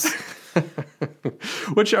twice.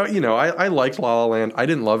 Which, I liked La La Land. I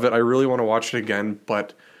didn't love it. I really want to watch it again,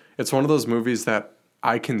 but it's one of those movies that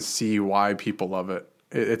I can see why people love it.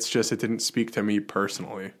 It's just, it didn't speak to me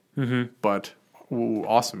personally. Mm-hmm. But,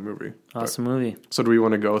 awesome movie. Awesome movie. So do we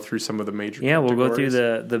want to go through some of the major categories? We'll go through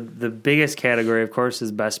the biggest category, of course,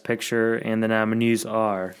 is Best Picture, and the nominees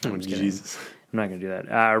are... Oh, Jesus. I'm not going to do that.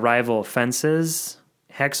 Arrival, Fences,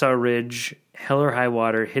 Hacksaw Ridge, Hell or High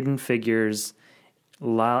Water, Hidden Figures...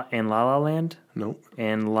 La La Land? Nope.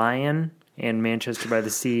 And Lion, and Manchester by the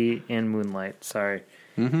Sea, and Moonlight. Sorry.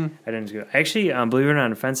 Mm-hmm. I didn't do it. Actually, believe it or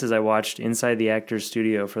not, Fences I watched inside the Actors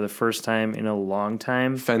Studio for the first time in a long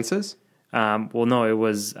time. Fences? Well, no, it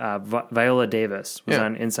was Viola Davis was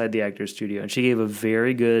on Inside the Actors Studio, and she gave a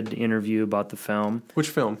very good interview about the film. Which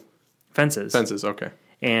film? Fences. Fences, okay.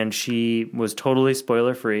 And she was totally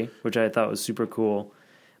spoiler-free, which I thought was super cool.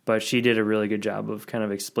 But she did a really good job of kind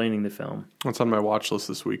of explaining the film. It's on my watch list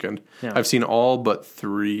this weekend. Yeah. I've seen all but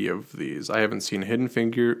 3 of these. I haven't seen Hidden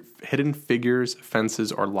Figures,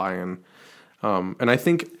 Fences, or Lion. And I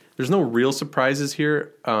think there's no real surprises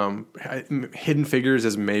here. Hidden Figures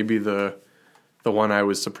is maybe the one I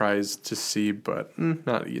was surprised to see, but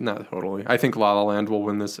not totally. I think La La Land will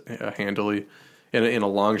win this handily. in a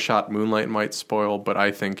long shot, Moonlight might spoil, but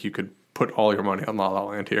I think you could put all your money on La La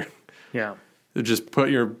Land here. Yeah. Just put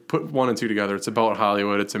 1 and 2 together. It's about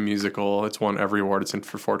Hollywood. It's a musical. It's won every award. It's in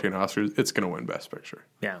for 14 Oscars. It's going to win Best Picture.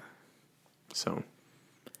 Yeah. So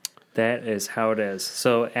that is how it is.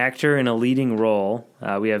 So actor in a leading role,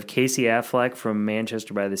 we have Casey Affleck from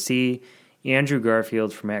Manchester by the Sea, Andrew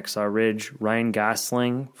Garfield from Hacksaw Ridge, Ryan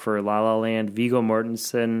Gosling for La La Land, Viggo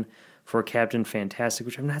Mortensen for Captain Fantastic,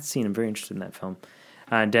 which I've not seen. I'm very interested in that film.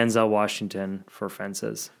 Denzel Washington for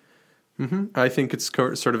Fences. I think it's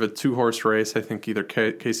sort of a 2-horse race. I think either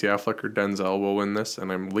Casey Affleck or Denzel will win this,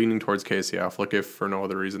 and I'm leaning towards Casey Affleck, if for no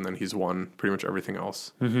other reason than he's won pretty much everything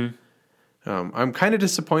else. I'm kind of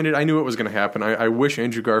disappointed. I knew it was going to happen. I wish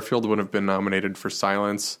Andrew Garfield would have been nominated for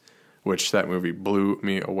Silence, which that movie blew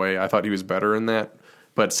me away. I thought he was better in that,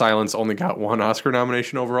 but Silence only got 1 Oscar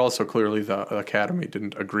nomination overall, so clearly the Academy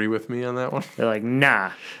didn't agree with me on that one. They're like,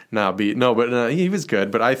 nah. He was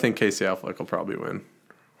good, but I think Casey Affleck will probably win,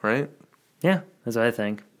 right? Yeah, that's what I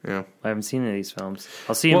think. Yeah. I haven't seen any of these films.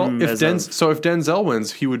 I'll see him if Denzel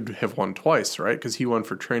wins, he would have won twice, right? Because he won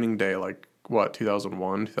for Training Day,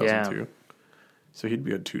 2001, 2002. Yeah. So he'd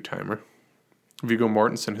be a 2-timer. Viggo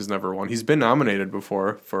Mortensen has never won. He's been nominated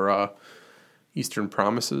before for Eastern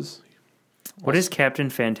Promises. What is Captain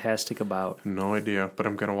Fantastic about? No idea, but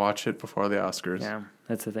I'm going to watch it before the Oscars. Yeah,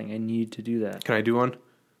 that's the thing. I need to do that. Can I do one?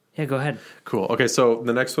 Yeah, go ahead. Cool. Okay, so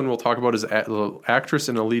the next one we'll talk about is actress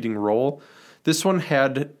in a leading role. This one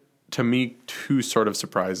had, to me, 2 sort of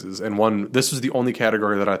surprises, and this was the only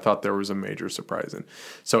category that I thought there was a major surprise in.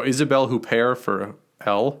 So Isabelle Huppert for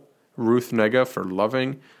Elle, Ruth Negga for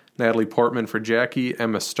Loving, Natalie Portman for Jackie,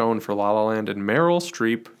 Emma Stone for La La Land, and Meryl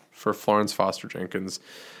Streep for Florence Foster Jenkins.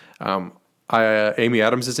 Amy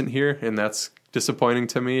Adams isn't here, and that's disappointing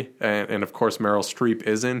to me. And of course, Meryl Streep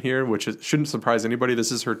is in here, which shouldn't surprise anybody.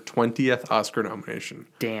 This is her 20th Oscar nomination.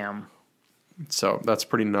 Damn. So that's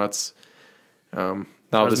pretty nuts.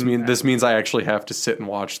 This means I actually have to sit and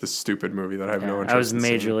watch this stupid movie that I have no interest in. I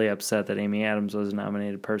was majorly upset that Amy Adams was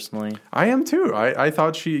nominated personally. I am too. I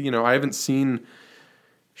thought she, I haven't seen...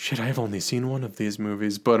 Shit, I've only seen one of these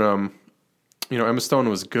movies. But, Emma Stone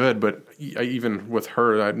was good, but even with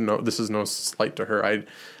her, this is no slight to her.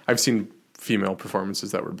 I've seen female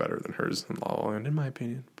performances that were better than hers in La La Land, in my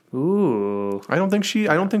opinion. Ooh. I don't think she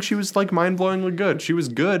was mind-blowingly good. She was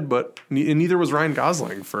good, but neither was Ryan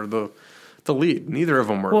Gosling for the lead. Neither of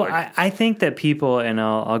them were. Well, I think that people, and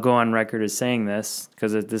I'll go on record as saying this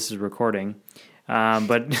because this is recording,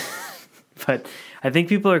 but I think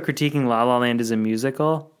people are critiquing La La Land as a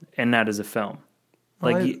musical and not as a film.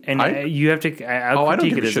 You have to. I don't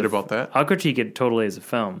give a shit about that. I'll critique it totally as a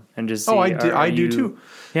film and just. See, I do too.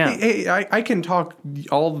 Yeah. Hey, I can talk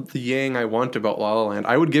all the yang I want about La La Land.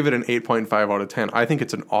 I would give it an 8.5 out of 10. I think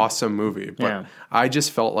it's an awesome movie, but I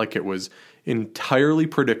just felt like it was entirely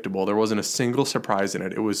predictable. There wasn't a single surprise in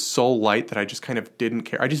it. It was so light that I just kind of didn't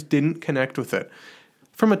care. I just didn't connect with it.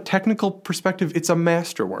 From a technical perspective, it's a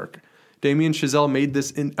masterwork. Damien Chazelle made this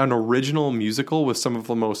an original musical with some of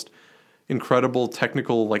the most incredible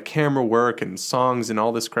technical camera work and songs and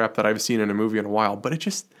all this crap that I've seen in a movie in a while, but it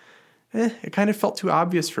just it kind of felt too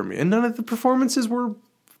obvious for me. And none of the performances were,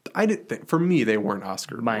 for me, they weren't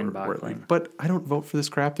Oscar worthy. But I don't vote for this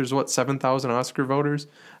crap. There's 7,000 Oscar voters?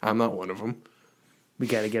 I'm not one of them. We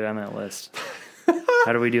got to get on that list.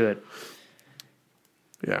 How do we do it?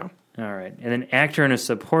 Yeah. All right. And then actor in a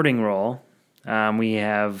supporting role, we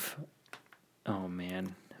have,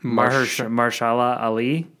 Mahershala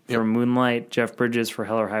Ali for Moonlight, Jeff Bridges for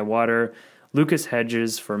Hell or High Water, Lucas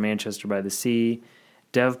Hedges for Manchester by the Sea,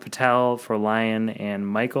 Dev Patel for Lion, and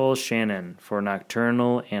Michael Shannon for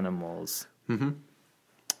Nocturnal Animals. Mm-hmm.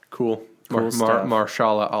 Cool. Stuff.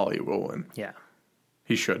 Mahershala Ali will win. Yeah.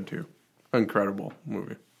 He should, too. Incredible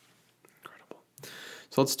movie. Incredible.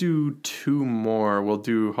 So let's do 2 more. We'll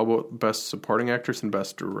do, how about Best Supporting Actress and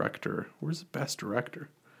Best Director? Where's the Best Director?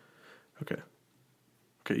 Okay,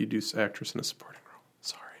 you do actress in a supporting role.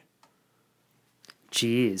 Sorry.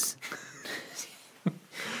 Jeez.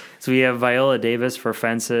 So we have Viola Davis for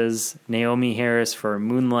Fences, Naomi Harris for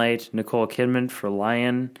Moonlight, Nicole Kidman for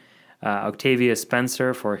Lion, Octavia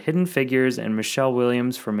Spencer for Hidden Figures, and Michelle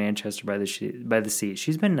Williams for Manchester by the Sea.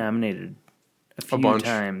 She's been nominated a few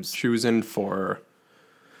times. She was in for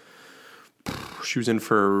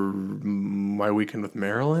My Weekend with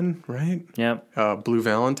Marilyn, right? Yep. Blue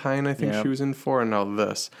Valentine, I think she was in for, and now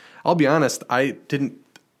this. I'll be honest,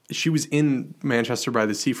 she was in Manchester by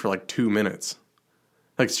the Sea for 2 minutes.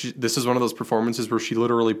 Like, this is one of those performances where she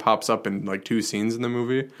literally pops up in like 2 scenes in the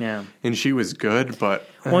movie. Yeah, and she was good, but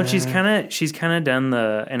well, she's kind of done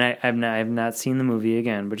the, and I've not seen the movie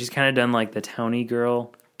again, but she's kind of done like the towny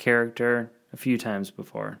girl character a few times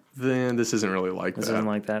before. Then this isn't really like that. This isn't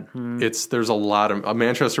like that. There's a lot of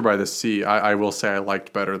Manchester by the Sea. I will say I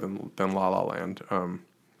liked better than La La Land.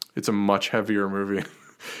 It's a much heavier movie.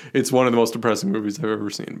 It's one of the most depressing movies I've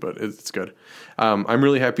ever seen, but it's good. I'm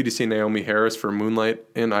really happy to see Naomi Harris for Moonlight,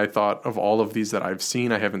 and I thought of all of these that I've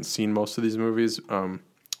seen, I haven't seen most of these movies.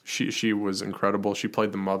 She was incredible. She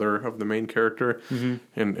played the mother of the main character,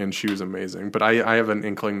 and she was amazing. But I have an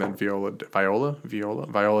inkling that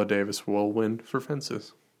Viola Davis will win for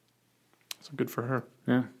Fences. So good for her.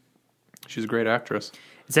 Yeah, she's a great actress.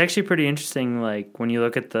 It's actually pretty interesting. Like when you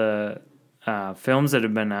look at the films that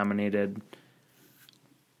have been nominated.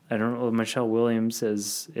 I don't know. Michelle Williams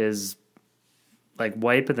is like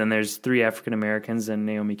white, but then there's 3 African Americans and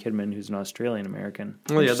Naomi Kidman, who's an Australian American.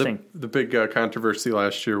 Well, yeah, the big controversy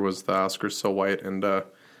last year was the Oscars so white, and I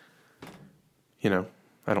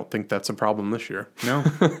don't think that's a problem this year. No,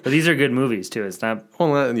 but these are good movies too. It's not.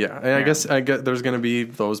 Well, yeah. I guess there's going to be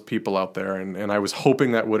those people out there, and I was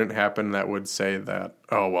hoping that wouldn't happen. That would say that,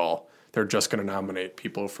 oh well, they're just going to nominate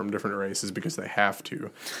people from different races because they have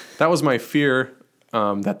to. That was my fear.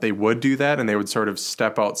 That they would do that and they would sort of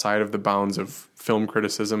step outside of the bounds of film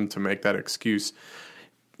criticism to make that excuse.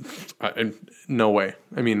 No way.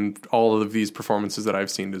 I mean, all of these performances that I've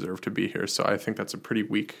seen deserve to be here, so I think that's a pretty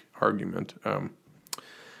weak argument. And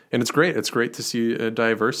it's great. It's great to see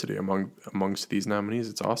diversity amongst these nominees.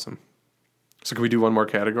 It's awesome. So can we do one more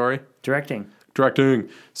category? Directing.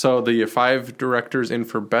 So the 5 directors in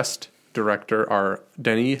for Best Director are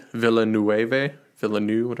Denis Villeneuve,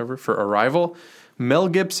 for Arrival, Mel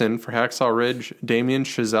Gibson for Hacksaw Ridge, Damien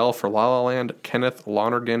Chazelle for La La Land, Kenneth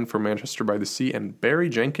Lonergan for Manchester by the Sea, and Barry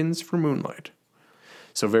Jenkins for Moonlight.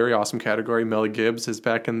 So very awesome category. Melly Gibbs is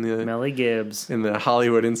back in the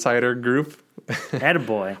Hollywood Insider group.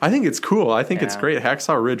 Attaboy. I think it's cool. I think it's great.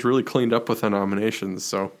 Hacksaw Ridge really cleaned up with the nominations.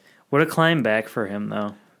 So what a climb back for him,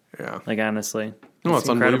 though. Yeah. Like, honestly. No, it's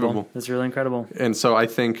unbelievable. It's really incredible. And so I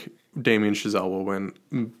think Damien Chazelle will win.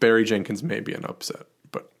 Barry Jenkins may be an upset.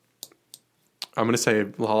 I'm going to say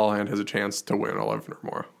La La Land has a chance to win 11 or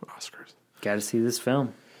more Oscars. Got to see this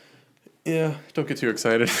film. Yeah, don't get too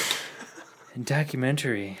excited. And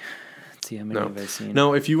documentary. Let's see how many have I seen.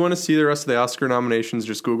 No, if you want to see the rest of the Oscar nominations,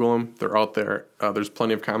 just Google them. They're out there. There's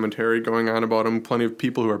plenty of commentary going on about them. Plenty of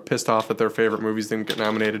people who are pissed off that their favorite movies didn't get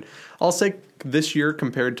nominated. I'll say this year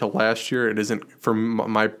compared to last year, it isn't, for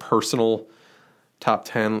my personal top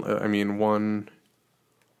 10, I mean, 1,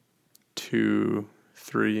 2...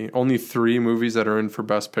 3. Only 3 movies that are in for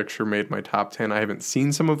Best Picture made my top 10. I haven't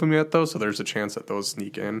seen some of them yet, though, so there's a chance that those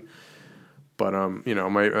sneak in. But,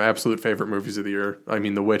 my absolute favorite movies of the year, I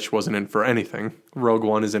mean, The Witch wasn't in for anything. Rogue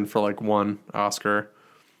One is in for, 1 Oscar.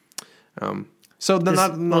 The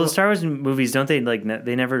Star Wars movies, don't they,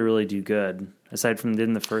 they never really do good, aside from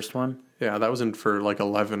didn't the first one? Yeah, that was in for,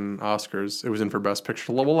 11 Oscars. It was in for Best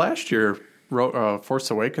Picture. Well, last year,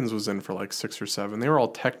 Force Awakens was in for, 6 or 7. They were all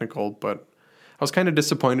technical, but I was kind of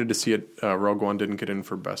disappointed to see it. Rogue One didn't get in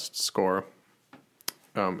for Best Score.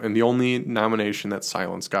 And the only nomination that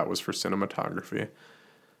Silence got was for cinematography.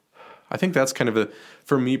 I think that's kind of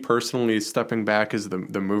for me personally, stepping back as the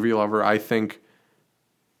movie lover, I think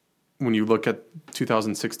when you look at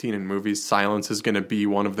 2016 in movies, Silence is going to be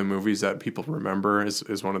one of the movies that people remember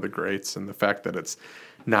as one of the greats. And the fact that it's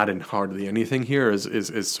not in hardly anything here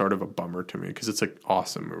is sort of a bummer to me because it's an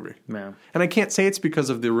awesome movie. Yeah. And I can't say it's because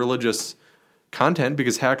of the religious content,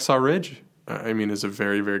 because Hacksaw Ridge, is a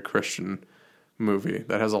very, very Christian movie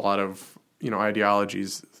that has a lot of,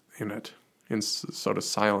 ideologies in it, and so does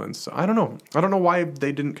Silence. So I don't know. I don't know why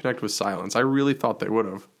they didn't connect with Silence. I really thought they would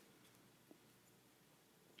have.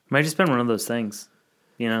 Might just been one of those things,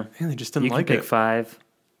 Yeah, they just didn't like it. You could pick 5,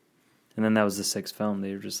 and then that was the 6th film.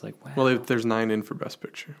 They were just like, wow. Well, there's 9 in for Best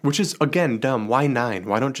Picture, which is, again, dumb. Why 9?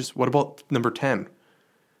 What about number 10?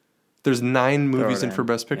 There's 9 movies in for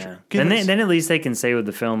Best Picture. Yeah. Then at least they can say with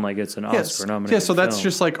the film, it's an Oscar nominated. Yeah, so that's film.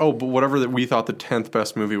 just but whatever that we thought the 10th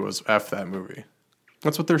best movie was, F that movie.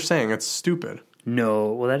 That's what they're saying. It's stupid.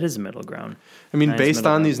 No, well, that is middle ground. Based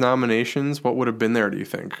on these nominations, what would have been there, do you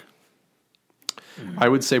think? I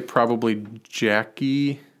would say probably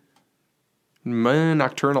Jackie,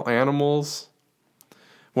 Nocturnal Animals.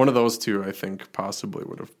 One of those 2, I think, possibly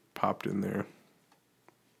would have popped in there.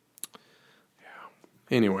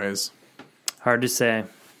 Anyways. Hard to say.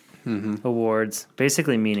 Mm-hmm. Awards.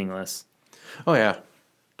 Basically meaningless. Oh, yeah.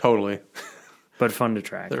 Totally. But fun to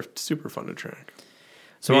track. They're super fun to track.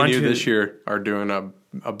 So Me and you this year are doing a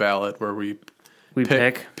a ballot where we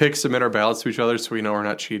pick. submit our ballots to each other so we know we're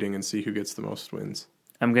not cheating and see who gets the most wins.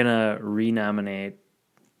 I'm going to renominate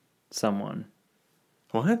someone.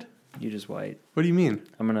 What? You just white. What do you mean?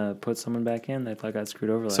 I'm going to put someone back in that I got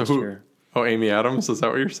screwed over last who? year. Oh, Amy Adams? Is that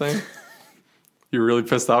what you're saying? You're really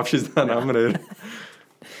pissed off she's not nominated?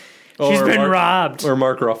 She's been robbed. Or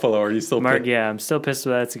Mark Ruffalo. Are you still Mark? Yeah, I'm still pissed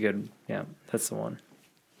with that. That's a good. Yeah, that's the one.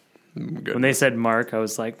 Good. When they said Mark, I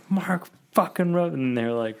was like, Mark fucking Ruffalo. And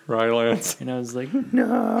they're like, Rylance. And I was like,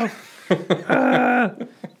 no. That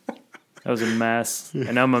was a mess.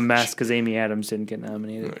 And I'm a mess because Amy Adams didn't get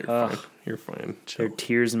nominated. No, you're fine. There are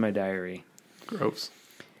tears in my diary. Gross.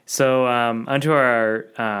 So onto our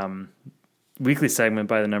weekly segment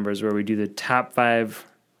by the numbers where we do the top 5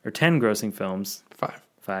 or 10 grossing films.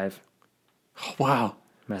 5. Oh, wow.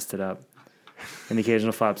 Messed it up. And the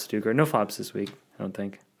occasional flops too. No flops this week, I don't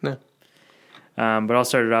think. No. But I'll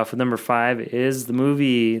start it off with number 5 is the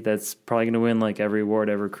movie that's probably going to win like every award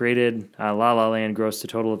ever created. La La Land grossed a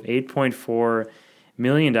total of $8.4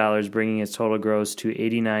 million, bringing its total gross to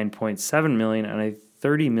 $89.7 million on a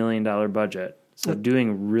 $30 million budget. So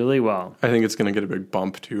doing really well. I think it's going to get a big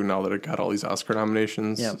bump, too, now that it got all these Oscar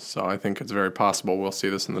nominations. Yep. So I think it's very possible we'll see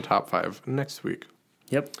this in the top 5 next week.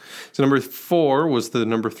 Yep. So number 4 was the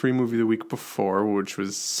number 3 movie the week before, which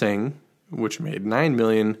was Sing, which made $9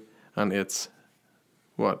 million on its,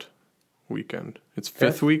 weekend? Its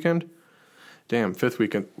fifth weekend? Damn, 5th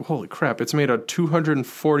weekend. Holy crap, it's made a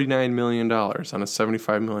 $249 million on a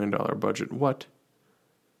 $75 million budget. What?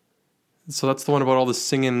 So that's the one about all the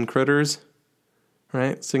singing critters?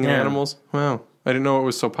 Right? Singing animals? Wow. I didn't know it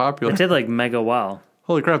was so popular. It did like mega well.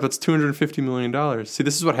 Holy crap, that's $250 million. See,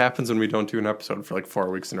 this is what happens when we don't do an episode for like 4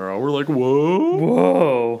 weeks in a row. We're like, whoa.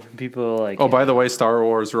 Whoa. People are like... Oh, by the way, Star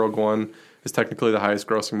Wars Rogue One is technically the highest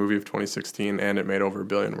grossing movie of 2016, and it made over $1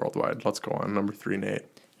 billion worldwide. Let's go on. Number 3, Nate.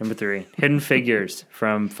 Number 3, Hidden Figures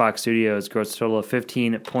from Fox Studios grossed a total of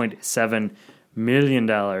 $15.7 million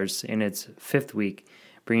in its 5th week,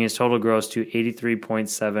 bringing its total gross to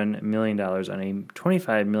 $83.7 million on a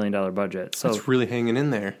 $25 million budget. So it's really hanging in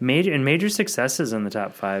there. Major successes in the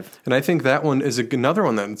top 5. And I think that one is another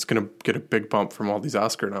one that's going to get a big bump from all these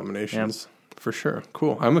Oscar nominations. Yep. For sure.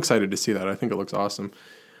 Cool. I'm excited to see that. I think it looks awesome.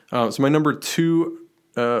 So my number 2...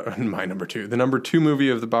 the number 2 movie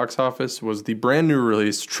of the box office was the brand new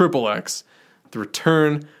release, XXX, The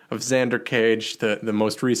Return of Xander Cage, the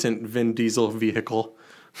most recent Vin Diesel vehicle,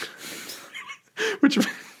 which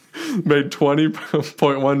made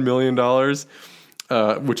 $20.1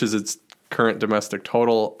 million, which is its current domestic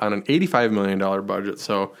total on an $85 million budget.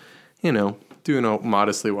 So, doing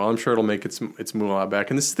modestly well. I'm sure it'll make its moolah back.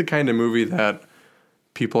 And this is the kind of movie that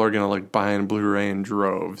people are going to like buy in Blu-ray in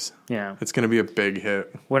droves. Yeah. It's going to be a big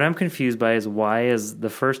hit. What I'm confused by is why is the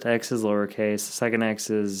first X is lowercase, the second X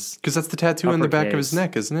is because that's the tattoo on the back of his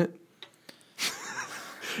neck, isn't it?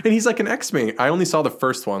 And he's like an X-Man. I only saw the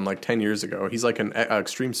first one like 10 years ago. He's like an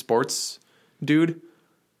extreme sports dude.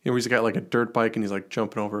 He's got like a dirt bike and he's like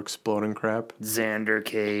jumping over exploding crap. Xander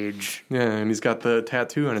Cage. Yeah, and he's got the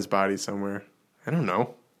tattoo on his body somewhere. I don't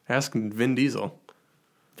know. Ask Vin Diesel.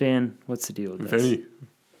 Vin, what's the deal with this?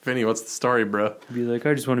 Vinny, what's the story, bro? Be like,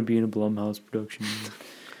 I just want to be in a Blumhouse production.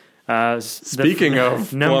 Speaking of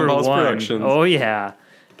Blumhouse productions. Oh, yeah.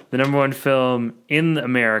 The number 1 film in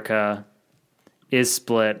America is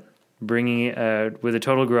Split, bringing with a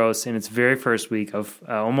total gross in its very first week of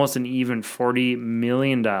almost an even $40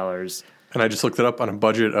 million. And I just looked it up on a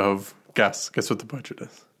budget of, guess what the budget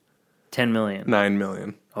is? $10 million. $9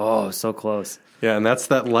 million. Oh, so close. Yeah, and that's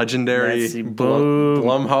that legendary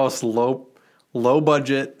Blumhouse low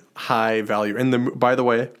budget, high value. And by the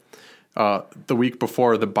way, the week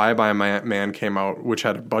before, the Bye Bye Man came out, which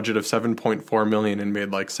had a budget of $7.4 million and made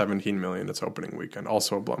like $17 million its opening weekend.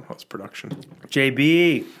 Also a Blumhouse production.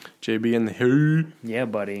 JB in the Who. Yeah,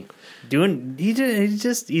 buddy.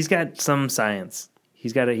 He's got some science.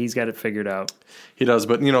 He's got it figured out. He does,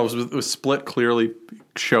 but with Split clearly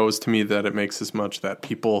shows to me that it makes as much that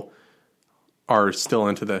people are still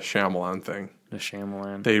into the Shyamalan thing. The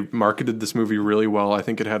Shyamalan. They marketed this movie really well. I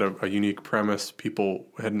think it had a unique premise people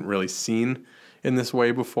hadn't really seen in this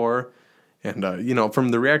way before. And, from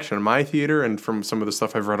the reaction in my theater and from some of the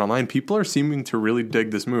stuff I've read online, people are seeming to really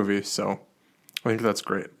dig this movie. So I think that's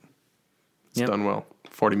great. It's done well.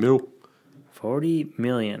 $40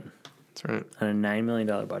 million. That's right. On a $9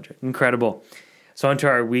 million budget. Incredible. So on to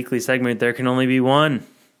our weekly segment, There Can Only Be One.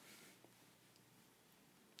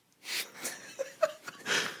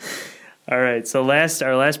 All right, so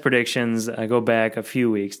our last predictions, I go back a few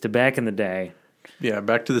weeks to back in the day. Yeah,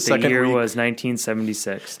 back to the second week. The year was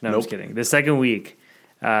 1976. No, I'm just kidding. The second week,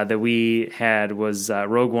 that we had was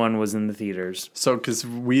Rogue One was in the theaters. So, because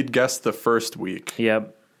we'd guessed the first week.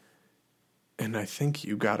 Yep. And I think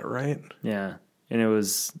you got it right. Yeah. And there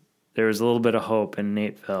was a little bit of hope, and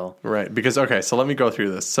Nate fell. Right. Because, okay, so let me go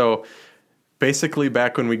through this. So, basically,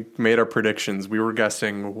 back when we made our predictions, we were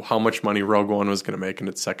guessing how much money Rogue One was going to make in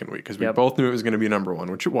its second week, because we both knew it was going to be number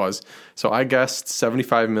one, which it was. So I guessed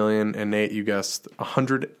 $75 million, and Nate, you guessed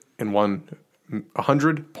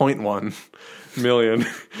 100.1 million.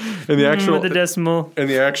 And the actual with the decimal. And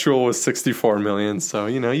the actual was 64 million. So,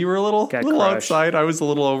 you were a little outside. I was a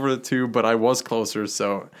little over it too, but I was closer.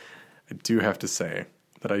 So I do have to say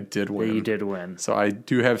that I did win. Yeah, you did win. So I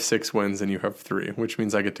do have 6 wins and you have 3, which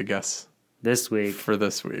means I get to guess this week. For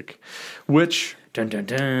this week. Which, dun, dun,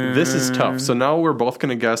 dun. This is tough. So now we're both going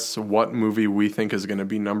to guess what movie we think is going to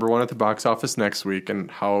be number one at the box office next week and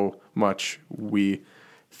how much we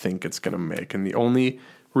think it's going to make. And the only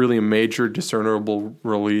really major discernible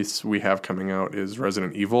release we have coming out is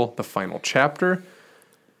Resident Evil, the final chapter.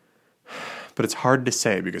 But it's hard to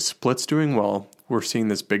say because Split's doing well. We're seeing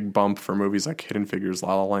this big bump for movies like Hidden Figures,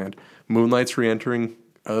 La La Land. Moonlight's re-entering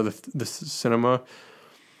the cinema.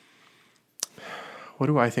 What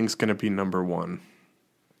do I think is going to be number one?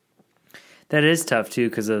 That is tough too,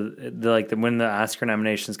 because when the Oscar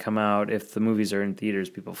nominations come out, if the movies are in theaters,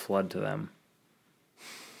 people flood to them.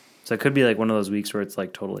 So it could be like one of those weeks where it's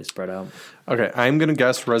like totally spread out. Okay, I'm going to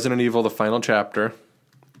guess Resident Evil, the final chapter.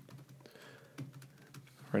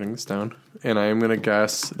 Writing this down. And I am going to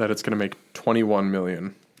guess that it's going to make 21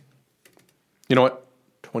 million. You know what?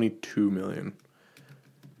 22 million.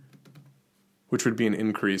 Which would be an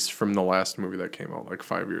increase from the last movie that came out like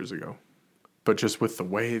 5 years ago. But just with the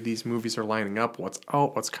way these movies are lining up, what's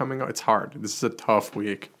out, what's coming out, it's hard. This is a tough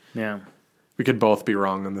week. Yeah. We could both be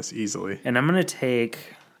wrong on this easily. And I'm going to take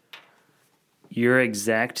your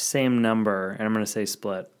exact same number, and I'm going to say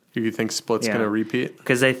Split. You think Split's going to repeat?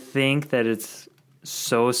 Because I think that it's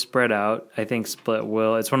so spread out. I think Split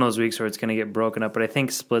will. It's one of those weeks where it's going to get broken up, but I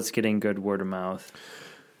think Split's getting good word of mouth.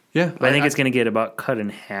 Yeah. But I think it's going to get about cut in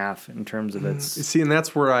half in terms of its... See, and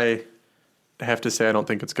that's where I have to say I don't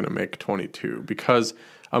think it's going to make 22, because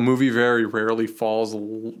a movie very rarely falls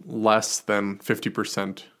less than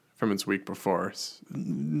 50% from its week before.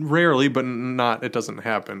 Rarely, but not. It doesn't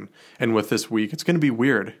happen. And with this week, it's going to be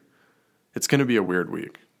weird. It's going to be a weird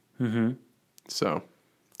week. Mm-hmm. So,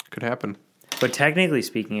 could happen. But technically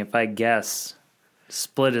speaking, if I guess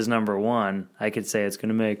Split is number one, I could say it's going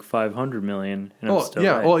to make 500 million. And I'm still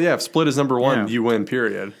right. Well, yeah. If Split is number one, you win.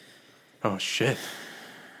 Period. Oh shit.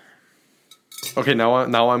 Okay, now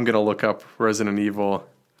I'm going to look up Resident Evil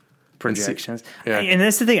projections. Yeah. And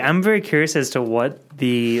that's the thing. I'm very curious as to what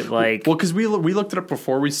the like. Well, because we looked it up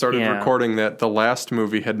before we started recording that the last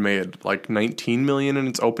movie had made like 19 million in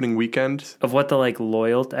its opening weekend. Of what the like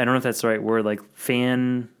loyalty. I don't know if that's the right word. Like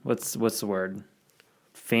fan. What's the word?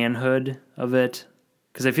 Fanhood of it.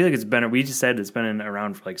 Because I feel like it's been. We just said it's been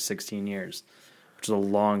around for like 16 years, which is a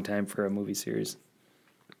long time for a movie series.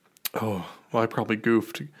 Oh, well, I probably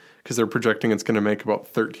goofed because they're projecting it's going to make about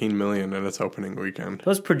 13 million in its opening weekend.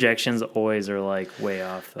 Those projections always are like way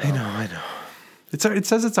off, though. I know. It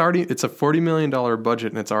says it's a $40 million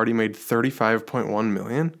budget and it's already made 35.1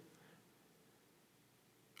 million.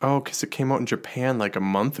 Oh, because it came out in Japan like a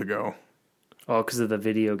month ago. Oh, because of the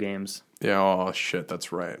video games. Yeah. Oh shit,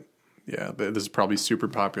 that's right. Yeah, this is probably super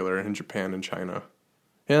popular in Japan and China.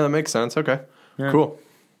 Yeah, that makes sense. Okay, cool.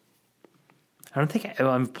 I don't think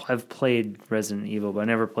I've played Resident Evil, but I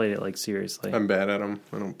never played it like seriously. I'm bad at them.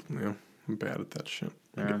 I'm bad at that shit.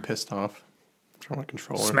 I get pissed off. Throw my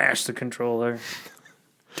controller. Smash the controller.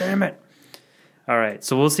 Damn it. All right,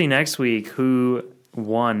 so we'll see next week who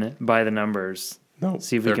won by the numbers. No,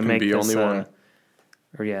 see if we can make this. Only one.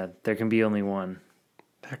 There can be only one.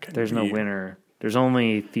 There's no winner. There's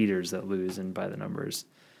only theaters that lose and by the numbers.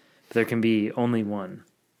 But there can be only one.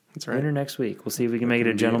 That's right. Winner next week. We'll see if we can make it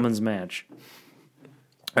a gentleman's match.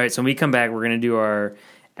 All right, so when we come back, we're going to do our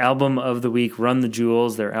album of the week, Run the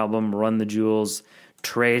Jewels, their album, Run the Jewels,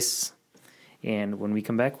 Trace. And when we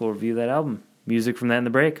come back, we'll review that album. Music from that in the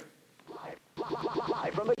break.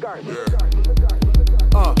 Live from the garden.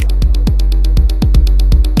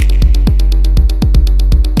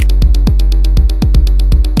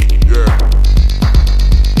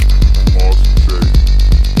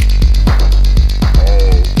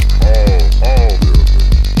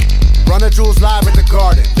 Jewels live in the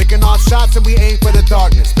garden, licking off shots and we aim for the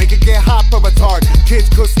darkness. Make it get hot for retarded. Kids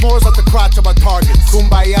cook s'mores off the crotch of our targets.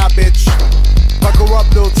 Kumbaya, bitch. Buckle up,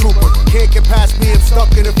 little trooper. Can't get past me, I'm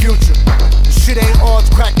stuck in the future. The shit ain't all it's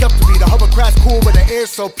cracked up to be. The hovercraft's cool, but the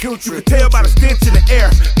air's so putrid. You can tell by the stench in the air.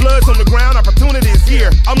 Blood's on the ground, opportunity is gear.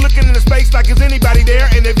 I'm looking into space like is anybody there?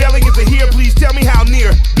 And if aliens are here, please tell me how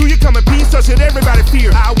near. Do you come in peace or should everybody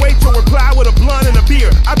fear? I wait your reply with a blunt and a beer.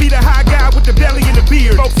 I be the high guy with the belly and the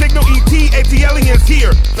beard. Folks signal ET, aliens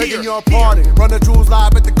here. Begging your pardon. Run the jewels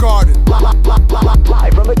live at the garden.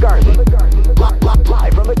 Live from the garden.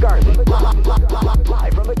 Live from the garden.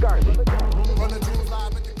 Live from the garden.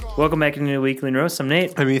 Welcome back into the Weekly Neurosis. I'm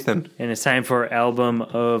Nate. I'm Ethan. And it's time for Album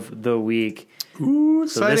of the Week. Ooh,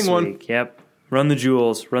 So exciting this one. week, yep, Run the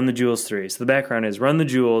Jewels 3. So the background is Run the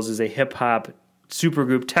Jewels is a hip-hop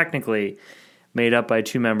supergroup technically made up by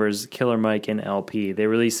two members, Killer Mike and LP. They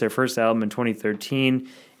released their first album in 2013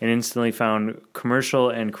 and instantly found commercial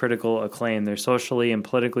and critical acclaim. Their socially and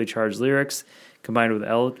politically charged lyrics, combined with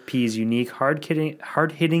LP's unique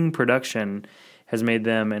hard-hitting production, has made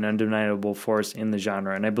them an undeniable force in the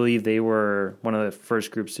genre. And I believe they were one of the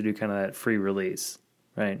first groups to do kind of that free release,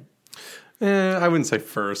 right? I wouldn't say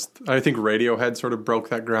first. I think Radiohead sort of broke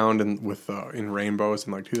that ground in Rainbows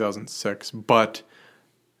in like 2006. But,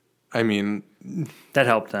 I mean... that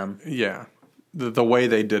helped them. Yeah. The way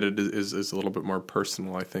they did it is a little bit more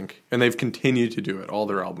personal, I think. And they've continued to do it. All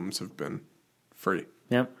their albums have been free.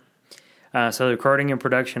 Yep. So the recording and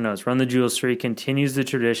production notes. Run the Jewels 3 continues the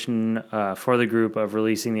tradition for the group of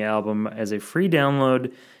releasing the album as a free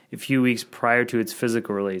download a few weeks prior to its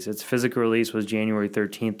physical release. Its physical release was January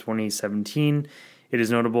 13th, 2017. It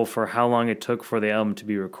is notable for how long it took for the album to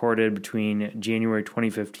be recorded between January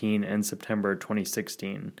 2015 and September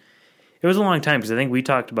 2016. It was a long time because I think we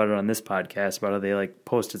talked about it on this podcast about how they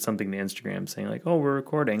posted something to Instagram saying oh, we're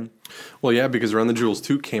recording. Well, yeah, because Run the Jewels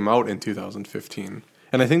 2 came out in 2015.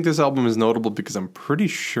 And I think this album is notable because I'm pretty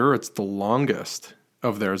sure it's the longest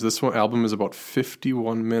of theirs. This album is about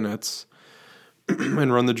 51 minutes.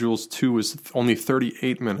 And Run the Jewels 2 is only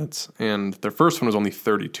 38 minutes. And their first one was only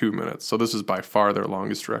 32 minutes. So this is by far their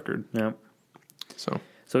longest record. Yeah.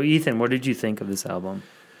 So Ethan, what did you think of this album?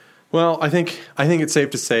 Well, I think it's safe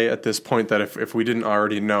to say at this point that if we didn't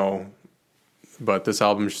already know, but this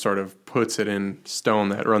album sort of puts it in stone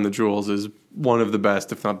that Run the Jewels is one of the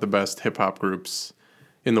best, if not the best, hip-hop groups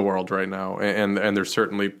in the world right now, and they're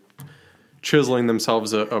certainly chiseling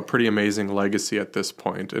themselves a pretty amazing legacy at this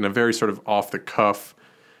point, in a very sort of off the cuff.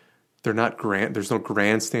 They're not there's no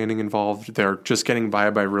grandstanding involved. They're just getting by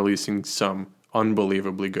releasing some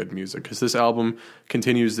unbelievably good music, because this album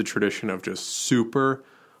continues the tradition of just super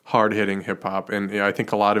hard-hitting hip-hop, and I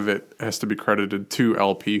think a lot of it has to be credited to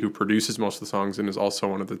LP, who produces most of the songs and is also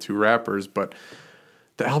one of the two rappers, but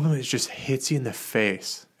the album just hits you in the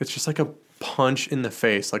face. It's just like a punch in the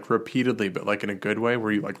face, repeatedly, but in a good way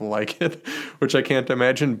where you like it, which I can't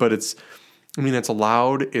imagine. But it's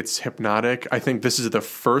loud, it's hypnotic. I think this is the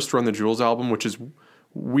first Run the Jewels album, which is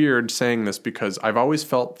weird saying this because I've always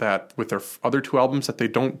felt that with their other two albums that they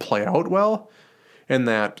don't play out well, and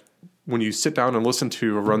that when you sit down and listen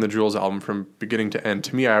to a Run the Jewels album from beginning to end,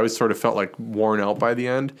 to me, I always sort of felt worn out by the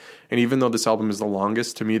end. And even though this album is the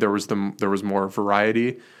longest, to me, there was more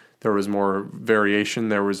variety. There was more variation.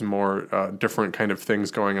 There was more different kind of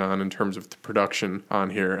things going on in terms of the production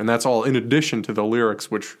on here. And that's all in addition to the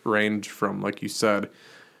lyrics, which range from, like you said,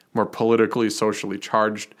 more politically, socially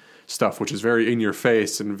charged stuff, which is very in your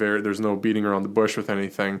face and there's no beating around the bush with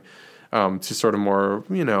anything, to sort of more,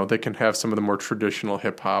 they can have some of the more traditional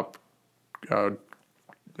hip-hop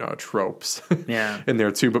tropes in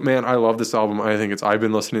there too. But man, I love this album. I think I've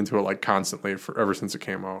been listening to it constantly ever since it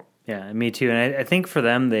came out. Yeah, me too. And I think for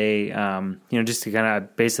them, they, just to kind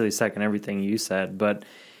of basically second everything you said, but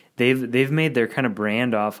they've made their kind of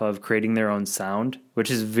brand off of creating their own sound, which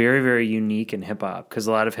is very, very unique in hip hop, because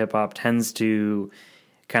a lot of hip hop tends to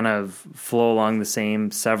kind of flow along the same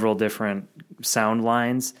several different sound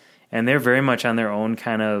lines, and they're very much on their own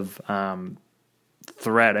kind of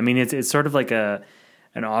thread. I mean, it's sort of like an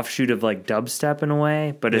offshoot of dubstep in a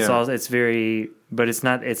way, but it's it's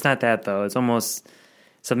not that though. It's almost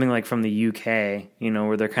something like from the UK,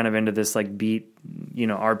 where they're kind of into this beat,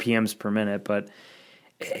 RPMs per minute, but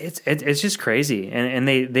it's just crazy. And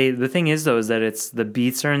they the thing is though, is that the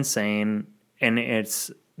beats are insane, and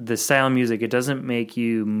it's the style of music. It doesn't make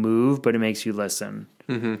you move, but it makes you listen,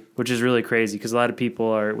 which is really crazy, because a lot of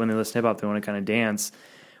people when they listen to hip hop, they want to kind of dance.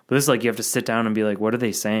 But this is you have to sit down and be what are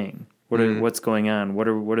they saying? What's going on? What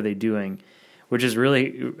are they doing? Which is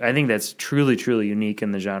really, I think that's truly, truly unique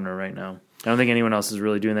in the genre right now. I don't think anyone else is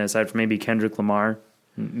really doing that aside from maybe Kendrick Lamar,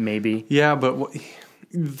 maybe. Yeah, but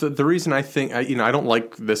the reason I think, I don't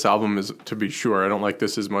like this album, is, to be sure, I don't like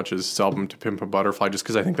this as much as his album To Pimp a Butterfly, just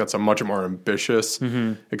because I think that's a much more ambitious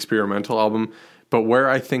experimental album. But where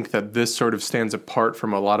I think that this sort of stands apart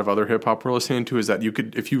from a lot of other hip hop we're listening to is that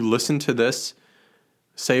if you listen to this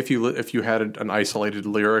say if you had an isolated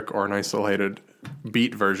lyric or an isolated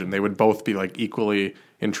beat version, they would both be like equally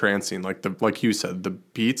entrancing. Like you said, the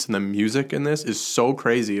beats and the music in this is so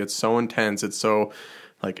crazy. It's so intense. It's so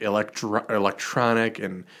like electronic,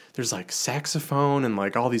 and there's like saxophone and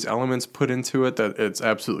like all these elements put into it that it's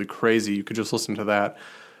absolutely crazy. You could just listen to that.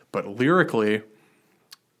 But lyrically,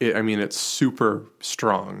 it's super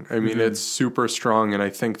strong. It's super strong, and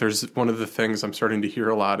I think there's one of the things I'm starting to hear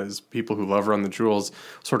a lot is people who love Run the Jewels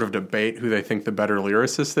sort of debate who they think the better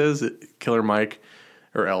lyricist is, Killer Mike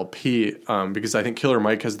or LP, because I think Killer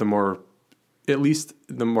Mike has at least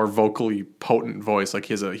the more vocally potent voice. Like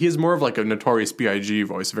he has more of like a Notorious B.I.G.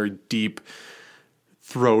 voice, a very deep,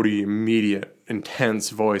 throaty, immediate, intense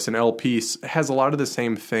voice. And LP has a lot of the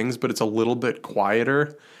same things, but it's a little bit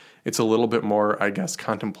quieter. It's a little bit more, I guess,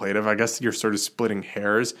 contemplative. I guess you're sort of splitting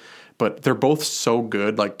hairs, but they're both so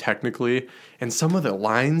good, like technically. And some of the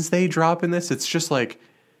lines they drop in this, it's just like,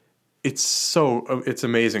 it's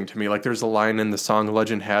amazing to me. Like there's a line in the song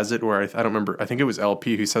Legend Has It where I don't remember, I think it was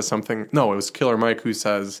LP who says something. No, it was Killer Mike who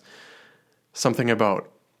says something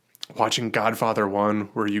about watching Godfather 1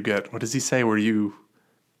 where you get, what does he say? Where you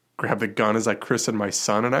grab the gun as I christen my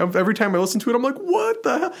son. And every time I listen to it, I'm like, what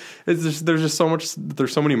the hell? There's just so much,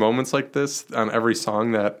 there's so many moments like this on every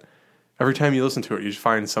song that every time you listen to it, you just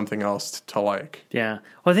find something else to like. Yeah.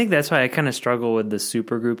 Well, I think that's why I kind of struggle with the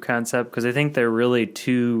supergroup concept, because I think they're really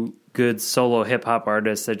two good solo hip-hop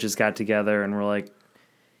artists that just got together and were like,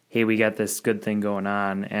 hey, we got this good thing going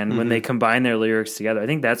on. And when they combine their lyrics together, I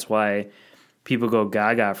think that's why people go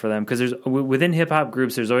gaga for them, because there's within hip-hop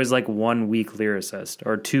groups, there's always like 1 weak lyricist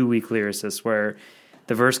or 2 weak lyricists where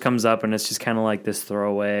the verse comes up and it's just kind of like this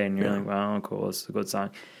throwaway and you're like, wow, cool, this is a good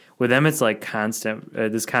song. With them, it's like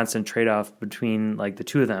this constant trade-off between like the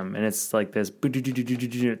two of them, and it's like this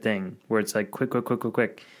thing where it's like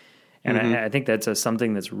quick. And I think that's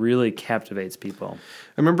something that's really captivates people.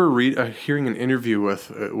 I remember hearing an interview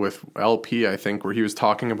with LP, I think, where he was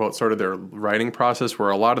talking about sort of their writing process, where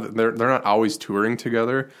a lot of they're not always touring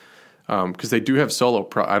together, because they do have solo.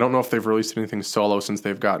 I don't know if they've released anything solo since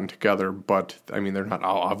they've gotten together, but I mean they're not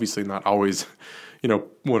obviously not always,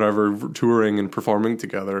 whatever, touring and performing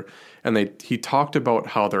together. And he talked about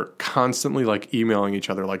how they're constantly like emailing each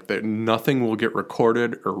other, like that nothing will get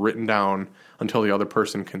recorded or written down until the other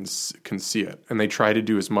person can see it. And they try to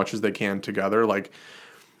do as much as they can together. Like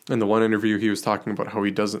in the one interview, he was talking about how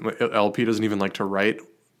LP doesn't even like to write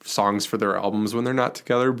songs for their albums when they're not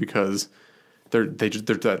together, because that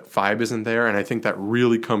vibe isn't there. And I think that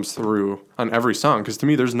really comes through on every song, because to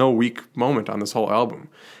me, there's no weak moment on this whole album.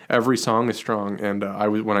 Every song is strong. And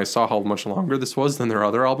when I saw how much longer this was than their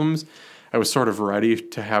other albums, I was sort of ready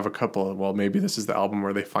to have a couple of, well, maybe this is the album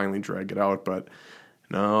where they finally drag it out, but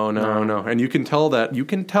no. And you can tell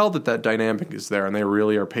that dynamic is there, and they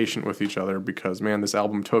really are patient with each other, because man, this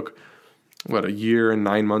album took 1 year and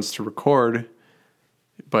 9 months to record,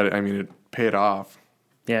 but I mean, it paid off.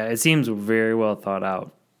 Yeah, it seems very well thought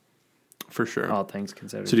out. For sure. All things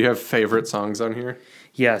considered. So do you have favorite songs on here?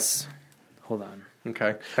 Yes. Hold on.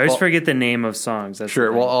 Okay. I always forget the name of songs. That's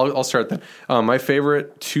sure. Well, I'll start then. My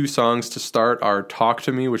favorite 2 songs to start are Talk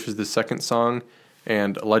to Me, which is the second song,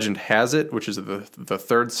 and Legend Has It, which is the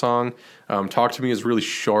third song. Talk to Me is really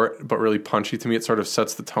short but really punchy to me. It sort of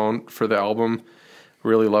sets the tone for the album.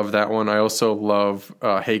 Really love that one. I also love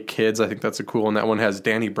Hey Kids. I think that's a cool one. That one has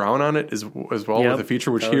Danny Brown on it as well, with a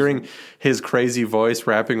feature, which hearing his crazy voice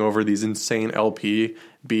rapping over these insane LP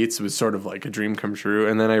beats was sort of like a dream come true.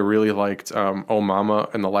 And then I really liked Oh Mama,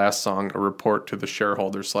 and the last song, A Report to the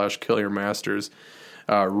Shareholders / Kill Your Masters.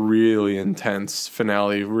 Really intense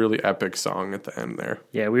finale, really epic song at the end there.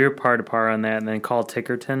 Yeah, we were par to par on that. And then Call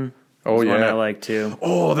Tickerton. Oh, yeah. One I like too.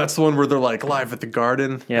 Oh, that's the one where they're like live at the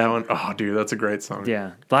Garden. Yeah. That one. Oh, dude, that's a great song.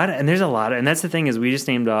 Yeah. And there's a lot. And that's the thing, is we just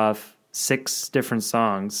named off 6 different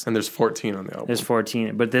songs. And there's 14 on the album. There's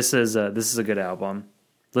 14. But this is a good album.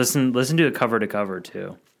 Listen to it cover to cover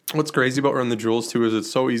too. What's crazy about Run the Jewels too is it's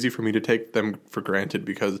so easy for me to take them for granted,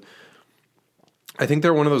 because I think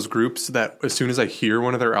they're one of those groups that as soon as I hear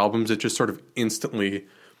one of their albums, it just sort of instantly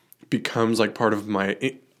becomes like part of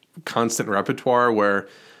my constant repertoire, where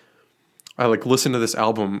I like listened to this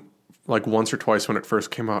album like once or twice when it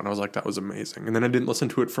first came out, and I was like, that was amazing. And then I didn't listen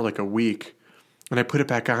to it for like a week, and I put it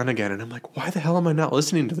back on again, and I'm like, why the hell am I not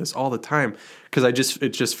listening to this all the time? Because it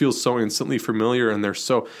just feels so instantly familiar, and they're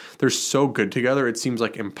so good together. It seems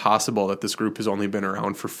like impossible that this group has only been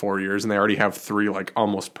around for 4 years, and they already have 3 like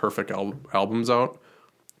almost perfect albums out.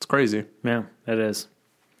 It's crazy. Yeah, it is.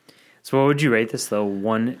 So what would you rate this though,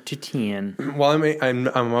 1 to 10? Well,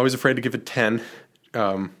 I'm always afraid to give it 10.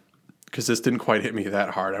 because this didn't quite hit me that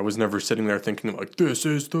hard. I was never sitting there thinking like, this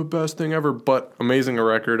is the best thing ever, but amazing a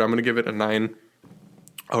record. I'm going to give it a 9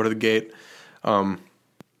 out of the gate. So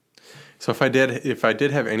if I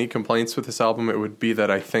did have any complaints with this album, it would be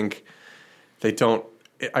that I think they don't,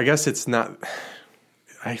 I guess it's not,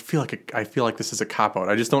 I feel like this is a cop-out.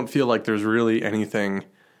 I just don't feel like there's really anything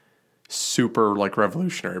super like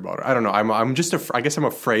revolutionary about it. I don't know. I guess I'm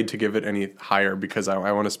afraid to give it any higher because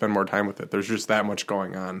I want to spend more time with it. There's just that much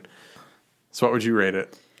going on. So what would you rate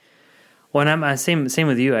it? Well, and I'm same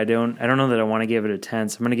with you. I don't know that I want to give it a 10.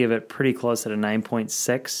 So I'm going to give it pretty close at a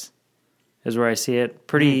 9.6 is where I see it.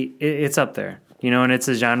 It's up there. And it's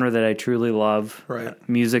a genre that I truly love. Right.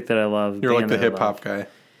 Music that I love. You're like the hip hop guy.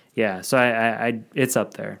 Yeah. So I it's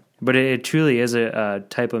up there. But it truly is a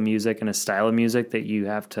type of music and a style of music that you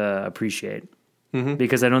have to appreciate. Mm-hmm.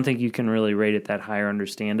 Because I don't think you can really rate it that high or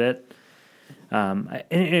understand it.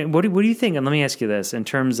 And what do you think? And let me ask you this in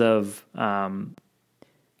terms of,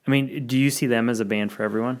 do you see them as a band for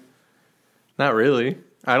everyone? Not really.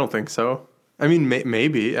 I don't think so. I mean,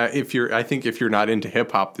 maybe I think if you're not into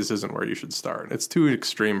hip hop, this isn't where you should start. It's too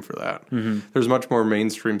extreme for that. Mm-hmm. There's much more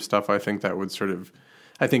mainstream stuff. I think that would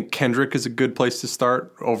I think Kendrick is a good place to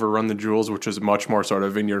start over Run the Jewels, which is much more sort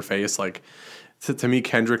of in your face. Like to me,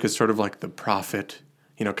 Kendrick is sort of like the prophet,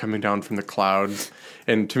 coming down from the clouds.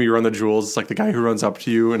 And to me, Run the Jewels is like the guy who runs up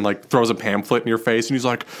to you and like throws a pamphlet in your face and he's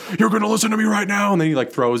like, "You're going to listen to me right now." And then he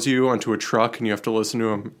like throws you onto a truck and you have to listen to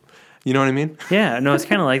him. You know what I mean? Yeah, no, it's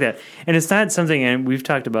kind of like that. And it's not something, and we've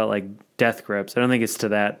talked about like death grips. I don't think it's to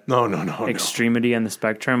that extremity on the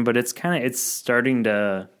spectrum, but it's starting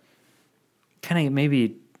to kind of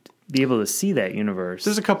maybe be able to see that universe.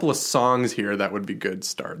 There's a couple of songs here that would be good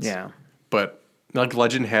starts. Yeah. But like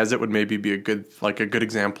Legend Has It would maybe be a good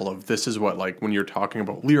example of this is what, like when you're talking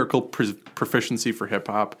about lyrical proficiency for hip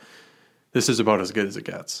hop, this is about as good as it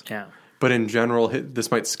gets. Yeah. But in general,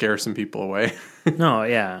 this might scare some people away. No,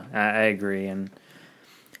 yeah, I agree. And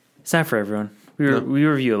it's not for everyone. We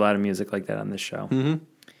review a lot of music like that on this show. Mm-hmm.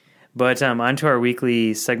 But on to our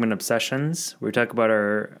weekly segment, Obsessions. We talk about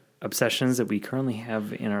our obsessions that we currently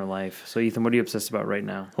have in our life. So, Ethan, what are you obsessed about right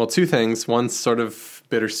now? Well, 2 things. One's sort of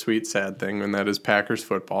bittersweet, sad thing, and that is Packers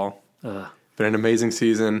football. Been an amazing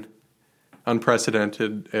season.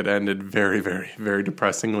 Unprecedented. It ended very, very, very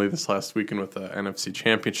depressingly this last weekend with the NFC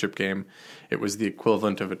Championship game. It was the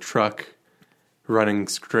equivalent of a truck running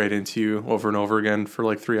straight into you over and over again for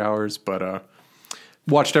like 3 hours, but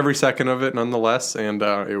watched every second of it nonetheless, and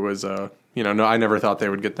it was, I never thought they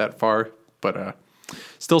would get that far, but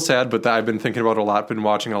still sad, but I've been thinking about it a lot, been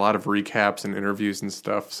watching a lot of recaps and interviews and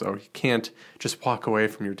stuff, so you can't just walk away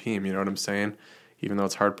from your team, you know what I'm saying, even though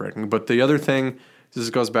it's heartbreaking. But the other thing, this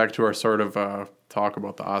goes back to our sort of talk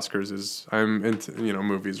about the Oscars, is I'm into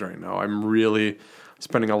movies right now. I'm really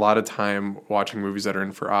spending a lot of time watching movies that are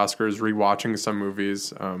in for Oscars, rewatching some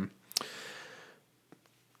movies. I've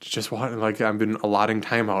been allotting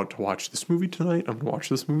time out to watch this movie tonight. I'm gonna watch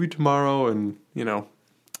this movie tomorrow, and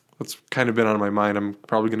that's kind of been on my mind. I'm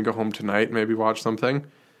probably gonna go home tonight, maybe watch something.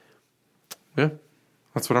 Yeah,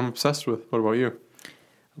 that's what I'm obsessed with. What about you?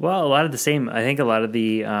 Well, a lot of the same. I think a lot of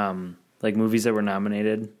the movies that were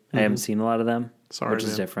nominated, I haven't seen a lot of them. Sorry, which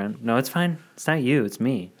is different. No, it's fine. It's not you. It's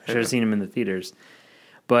me. I should have seen them in the theaters.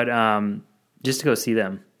 But just to go see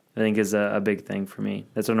them, I think is a big thing for me.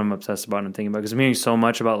 That's what I'm obsessed about and I'm thinking about. Because I'm hearing so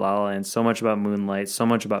much about La La Land, so much about Moonlight, so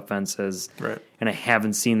much about Fences. Right. And I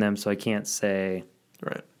haven't seen them, so I can't say...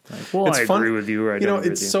 Right. It's I agree with you or I don't agree with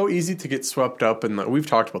you. It's so easy to get swept up in we've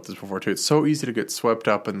talked about this before too. It's so easy to get swept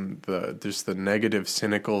up in the negative,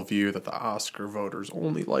 cynical view that the Oscar voters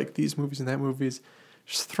only like these movies and that movies.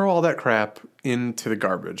 Just throw all that crap into the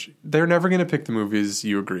garbage. They're never going to pick the movies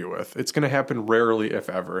you agree with. It's going to happen rarely, if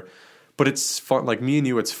ever. But it's fun, like me and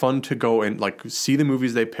you, it's fun to go and see the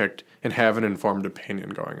movies they picked and have an informed opinion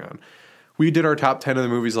going on. We did our top 10 of the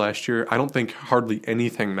movies last year. I don't think hardly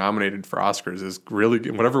anything nominated for Oscars is really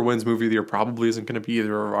good. Whatever wins movie of the year probably isn't going to be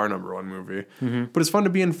either of our number one movie. Mm-hmm. But it's fun to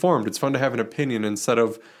be informed. It's fun to have an opinion instead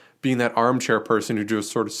of being that armchair person who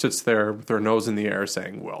just sort of sits there with their nose in the air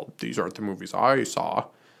saying, well, these aren't the movies I saw.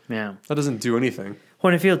 Yeah. That doesn't do anything.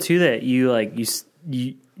 Well, I feel, too, that you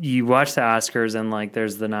watch the Oscars and,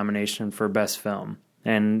 there's the nomination for Best Film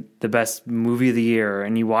and the Best Movie of the Year,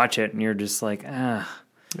 and you watch it and you're just like,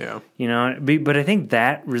 Yeah. But I think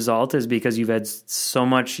that result is because you've had so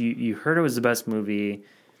much, you heard it was the best movie,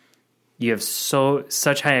 you have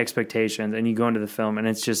such high expectations, and you go into the film, and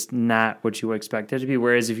it's just not what you expect it to be.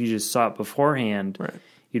 Whereas if you just saw it beforehand, right,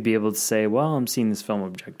 you'd be able to say, well, I'm seeing this film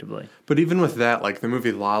objectively. But even with that, the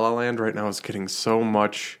movie La La Land right now is getting so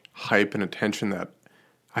much hype and attention that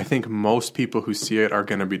I think most people who see it are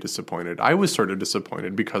going to be disappointed. I was sort of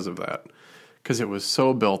disappointed because of that, because it was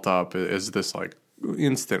so built up as this like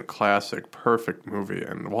instant classic, perfect movie.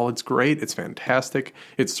 And while it's great, it's fantastic.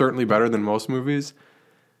 It's certainly better than most movies.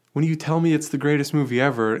 When you tell me it's the greatest movie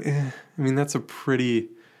ever, I mean, that's a pretty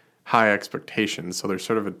high expectation. So there's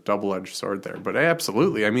sort of a double-edged sword there. But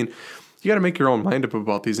absolutely, I mean, you got to make your own mind up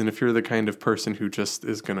about these. And if you're the kind of person who just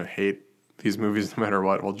is going to hate these movies no matter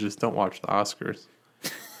what, well, just don't watch the Oscars.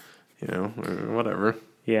 You know, whatever.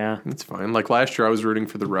 Yeah. It's fine. Like last year, I was rooting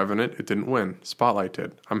for The Revenant. It didn't win. Spotlight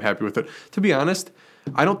did. I'm happy with it. To be honest,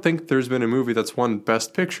 I don't think there's been a movie that's won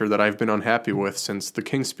Best Picture that I've been unhappy with since The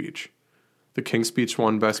King's Speech. The King's Speech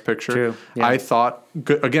won Best Picture. True. Yeah. I thought,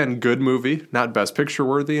 good movie, not Best Picture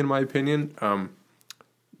worthy in my opinion.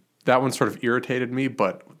 That one sort of irritated me,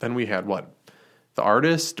 but then we had what? The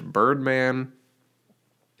Artist, Birdman,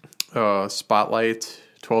 Spotlight,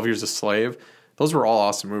 12 Years a Slave. Those were all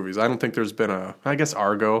awesome movies. I don't think there's been I guess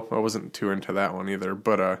Argo. I wasn't too into that one either,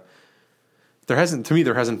 but there hasn't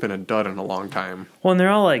been a dud in a long time. Well, and they're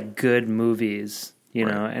all like good movies, you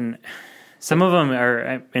know, and some of them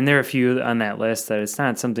are, and there are a few on that list that it's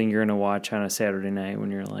not something you're going to watch on a Saturday night when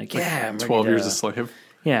you're like, yeah, 12 Years a Slave.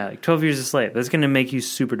 Yeah, like 12 Years a Slave. That's going to make you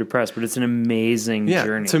super depressed, but it's an amazing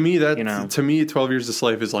journey. To me, to me, 12 Years a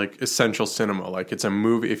Slave is like essential cinema. Like it's a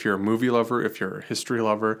movie. If you're a movie lover, if you're a history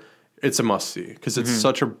lover, it's a must see because it's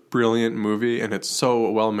such a brilliant movie and it's so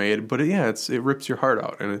well made. But it rips your heart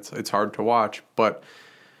out and it's hard to watch. But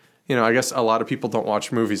you know, I guess a lot of people don't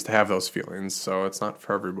watch movies to have those feelings, so it's not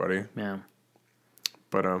for everybody. Yeah.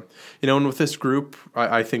 But you know, and with this group,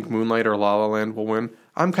 I think Moonlight or La La Land will win.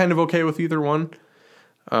 I'm kind of okay with either one.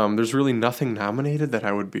 There's really nothing nominated that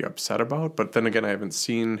I would be upset about. But then again, I haven't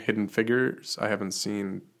seen Hidden Figures. I haven't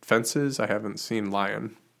seen Fences. I haven't seen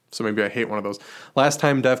Lion. So maybe I hate one of those. Last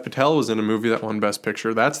time Dev Patel was in a movie that won Best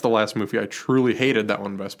Picture, that's the last movie I truly hated that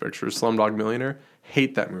won Best Picture. Slumdog Millionaire.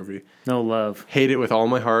 Hate that movie. No love. Hate it with all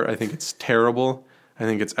my heart. I think it's terrible. I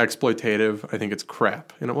think it's exploitative. I think it's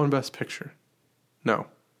crap. And it won Best Picture. No.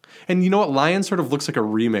 And you know what? Lion sort of looks like a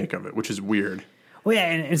remake of it, which is weird. Well,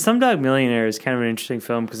 yeah, and Slumdog Millionaire is kind of an interesting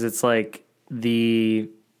film because it's like I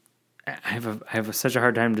have such a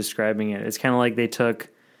hard time describing it. It's kind of like they took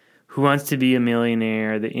Who Wants to Be a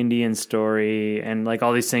Millionaire, the Indian Story, and like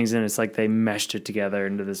all these things, and it's like they meshed it together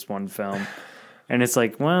into this one film. And it's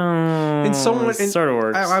like, well, it sort of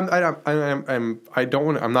works. I'm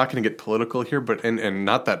not going to get political here, but and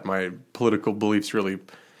not that my political beliefs really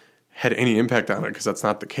had any impact on it because that's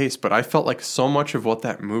not the case. But I felt like so much of what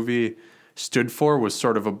that movie stood for was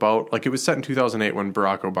sort of about, like, it was set in 2008 when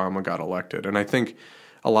Barack Obama got elected, and I think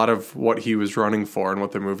a lot of what he was running for and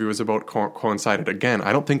what the movie was about coincided. Again,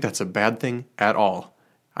 I don't think that's a bad thing at all.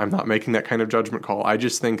 I'm not making that kind of judgment call. I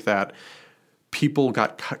just think that people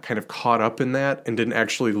got kind of caught up in that and didn't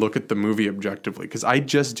actually look at the movie objectively, because I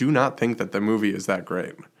just do not think that the movie is that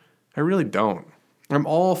great. I really don't. I'm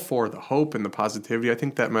all for the hope and the positivity. I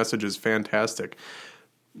think that message is fantastic.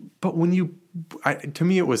 But when to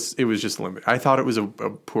me, it was just limited. I thought it was a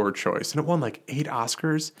poor choice. And it won like 8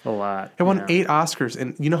 Oscars. A lot. It won 8 Oscars.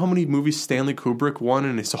 And you know how many movies Stanley Kubrick won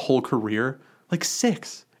in his whole career? Like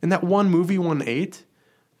 6. And that one movie won 8?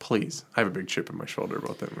 Please. I have a big chip in my shoulder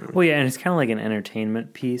about that movie. Well, yeah, and it's kind of like an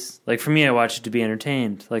entertainment piece. Like for me, I watch it to be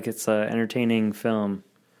entertained. Like it's an entertaining film.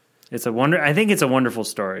 I think it's a wonderful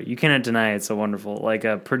story. You cannot deny it's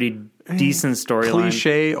a pretty decent storyline.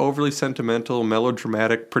 Cliche, overly sentimental,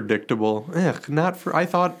 melodramatic, predictable. I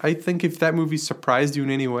think if that movie surprised you in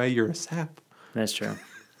any way, you're a sap. That's true.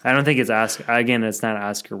 I don't think it's Oscar. Again, it's not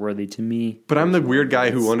Oscar worthy to me. But I'm the weird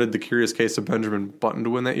guy who wanted The Curious Case of Benjamin Button to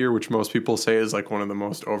win that year, which most people say is like one of the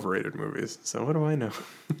most overrated movies. So what do I know?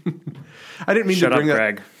 I didn't mean to bring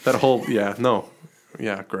Greg. that whole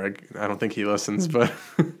Greg. I don't think he listens, but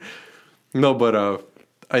no, but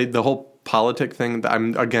the whole politic thing.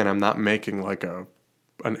 I'm not making like an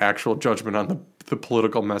actual judgment on the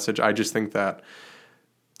political message. I just think that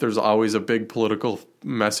there's always a big political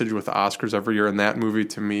message with the Oscars every year, and that movie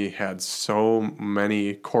to me had so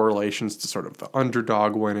many correlations to sort of the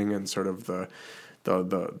underdog winning and sort of the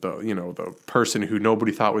person who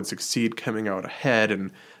nobody thought would succeed coming out ahead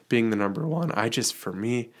and being the number one. I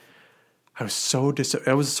was so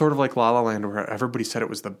it was sort of like La La Land, where everybody said it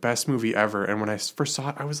was the best movie ever, and when I first saw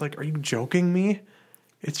it, I was like, "Are you joking me?"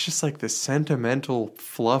 It's just like this sentimental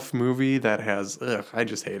fluff movie that has. I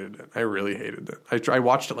just hated it. I really hated it. I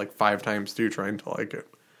watched it like 5 times too, trying to like it.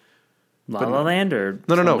 La La Land or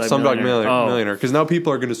no, Slumdog Millionaire. Because now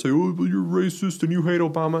people are going to say, "Oh, well, you're racist and you hate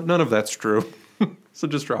Obama." None of that's true. So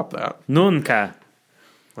just drop that. Nunca.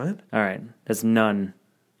 What? All right, that's none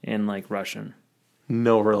in like Russian.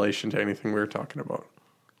 no relation to anything we were talking about.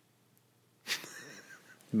 It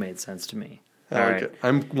made sense to me. I like it.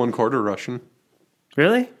 I'm 1/4 Russian.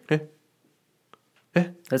 Really? Yeah. Yeah.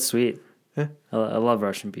 That's sweet. Yeah. I love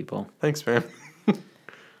Russian people. Thanks, man.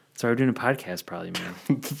 So we're doing a podcast probably, man.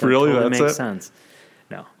 That Really? totally That's makes it? sense.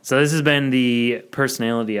 No. So this has been the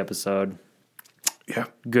personality episode. Yeah.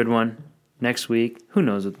 Good one. Next week, who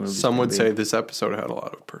knows what the movie's Some gonna would be. say this episode had a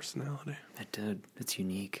lot of personality. It did. It's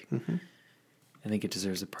unique. I think it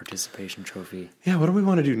deserves a participation trophy. Yeah, what do we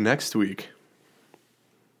want to do next week?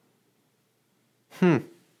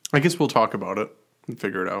 I guess we'll talk about it and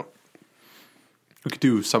figure it out. We could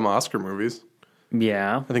do some Oscar movies.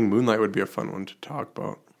 Yeah. I think Moonlight would be a fun one to talk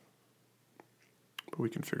about. But we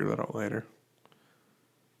can figure that out later.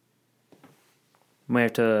 Might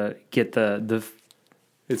have to get the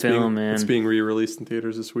film in. It's being re-released in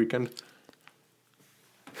theaters this weekend.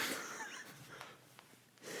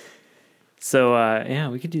 So, yeah,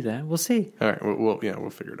 we could do that. We'll see. All right, we'll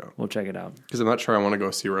figure it out. We'll check it out. Because I'm not sure I want to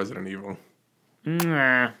go see Resident Evil.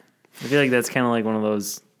 Nah. I feel like that's kind of like one of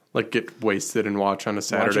those... Like get wasted and watch on a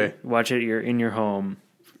Saturday. Watch it. You're in your home.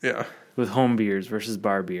 Yeah. With home beers versus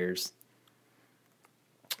bar beers.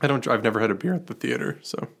 I've never had a beer at the theater,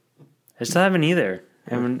 so. I still haven't either.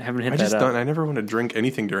 Haven't hit that up. I never want to drink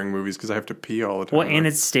anything during movies because I have to pee all the time. Well, and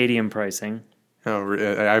it's stadium pricing. Oh,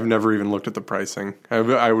 I've never even looked at the pricing.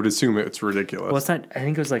 I would assume it's ridiculous. Well, it's not. I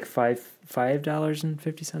think it was like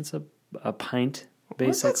 $5.50 a pint,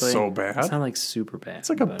 basically. That's so bad. It's not like super bad. It's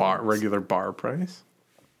like a regular bar price,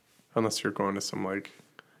 unless you're going to some like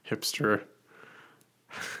hipster.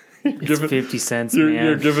 It's 50 cents, man. man.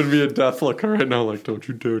 You're giving me a death look right now. Like, don't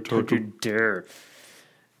you dare talk. Don't you dare.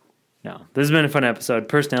 No, this has been a fun episode.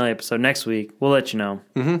 Personality episode. Next week, we'll let you know.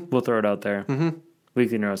 Mm-hmm. We'll throw it out there. Mm-hmm.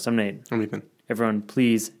 Weekly Neurosis. I'm Nate. I'm Ethan. Everyone,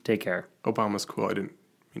 please take care. Obama's cool. I didn't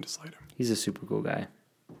mean to slight him. He's a super cool guy.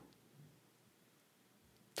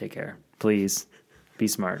 Take care. Please be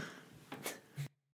smart.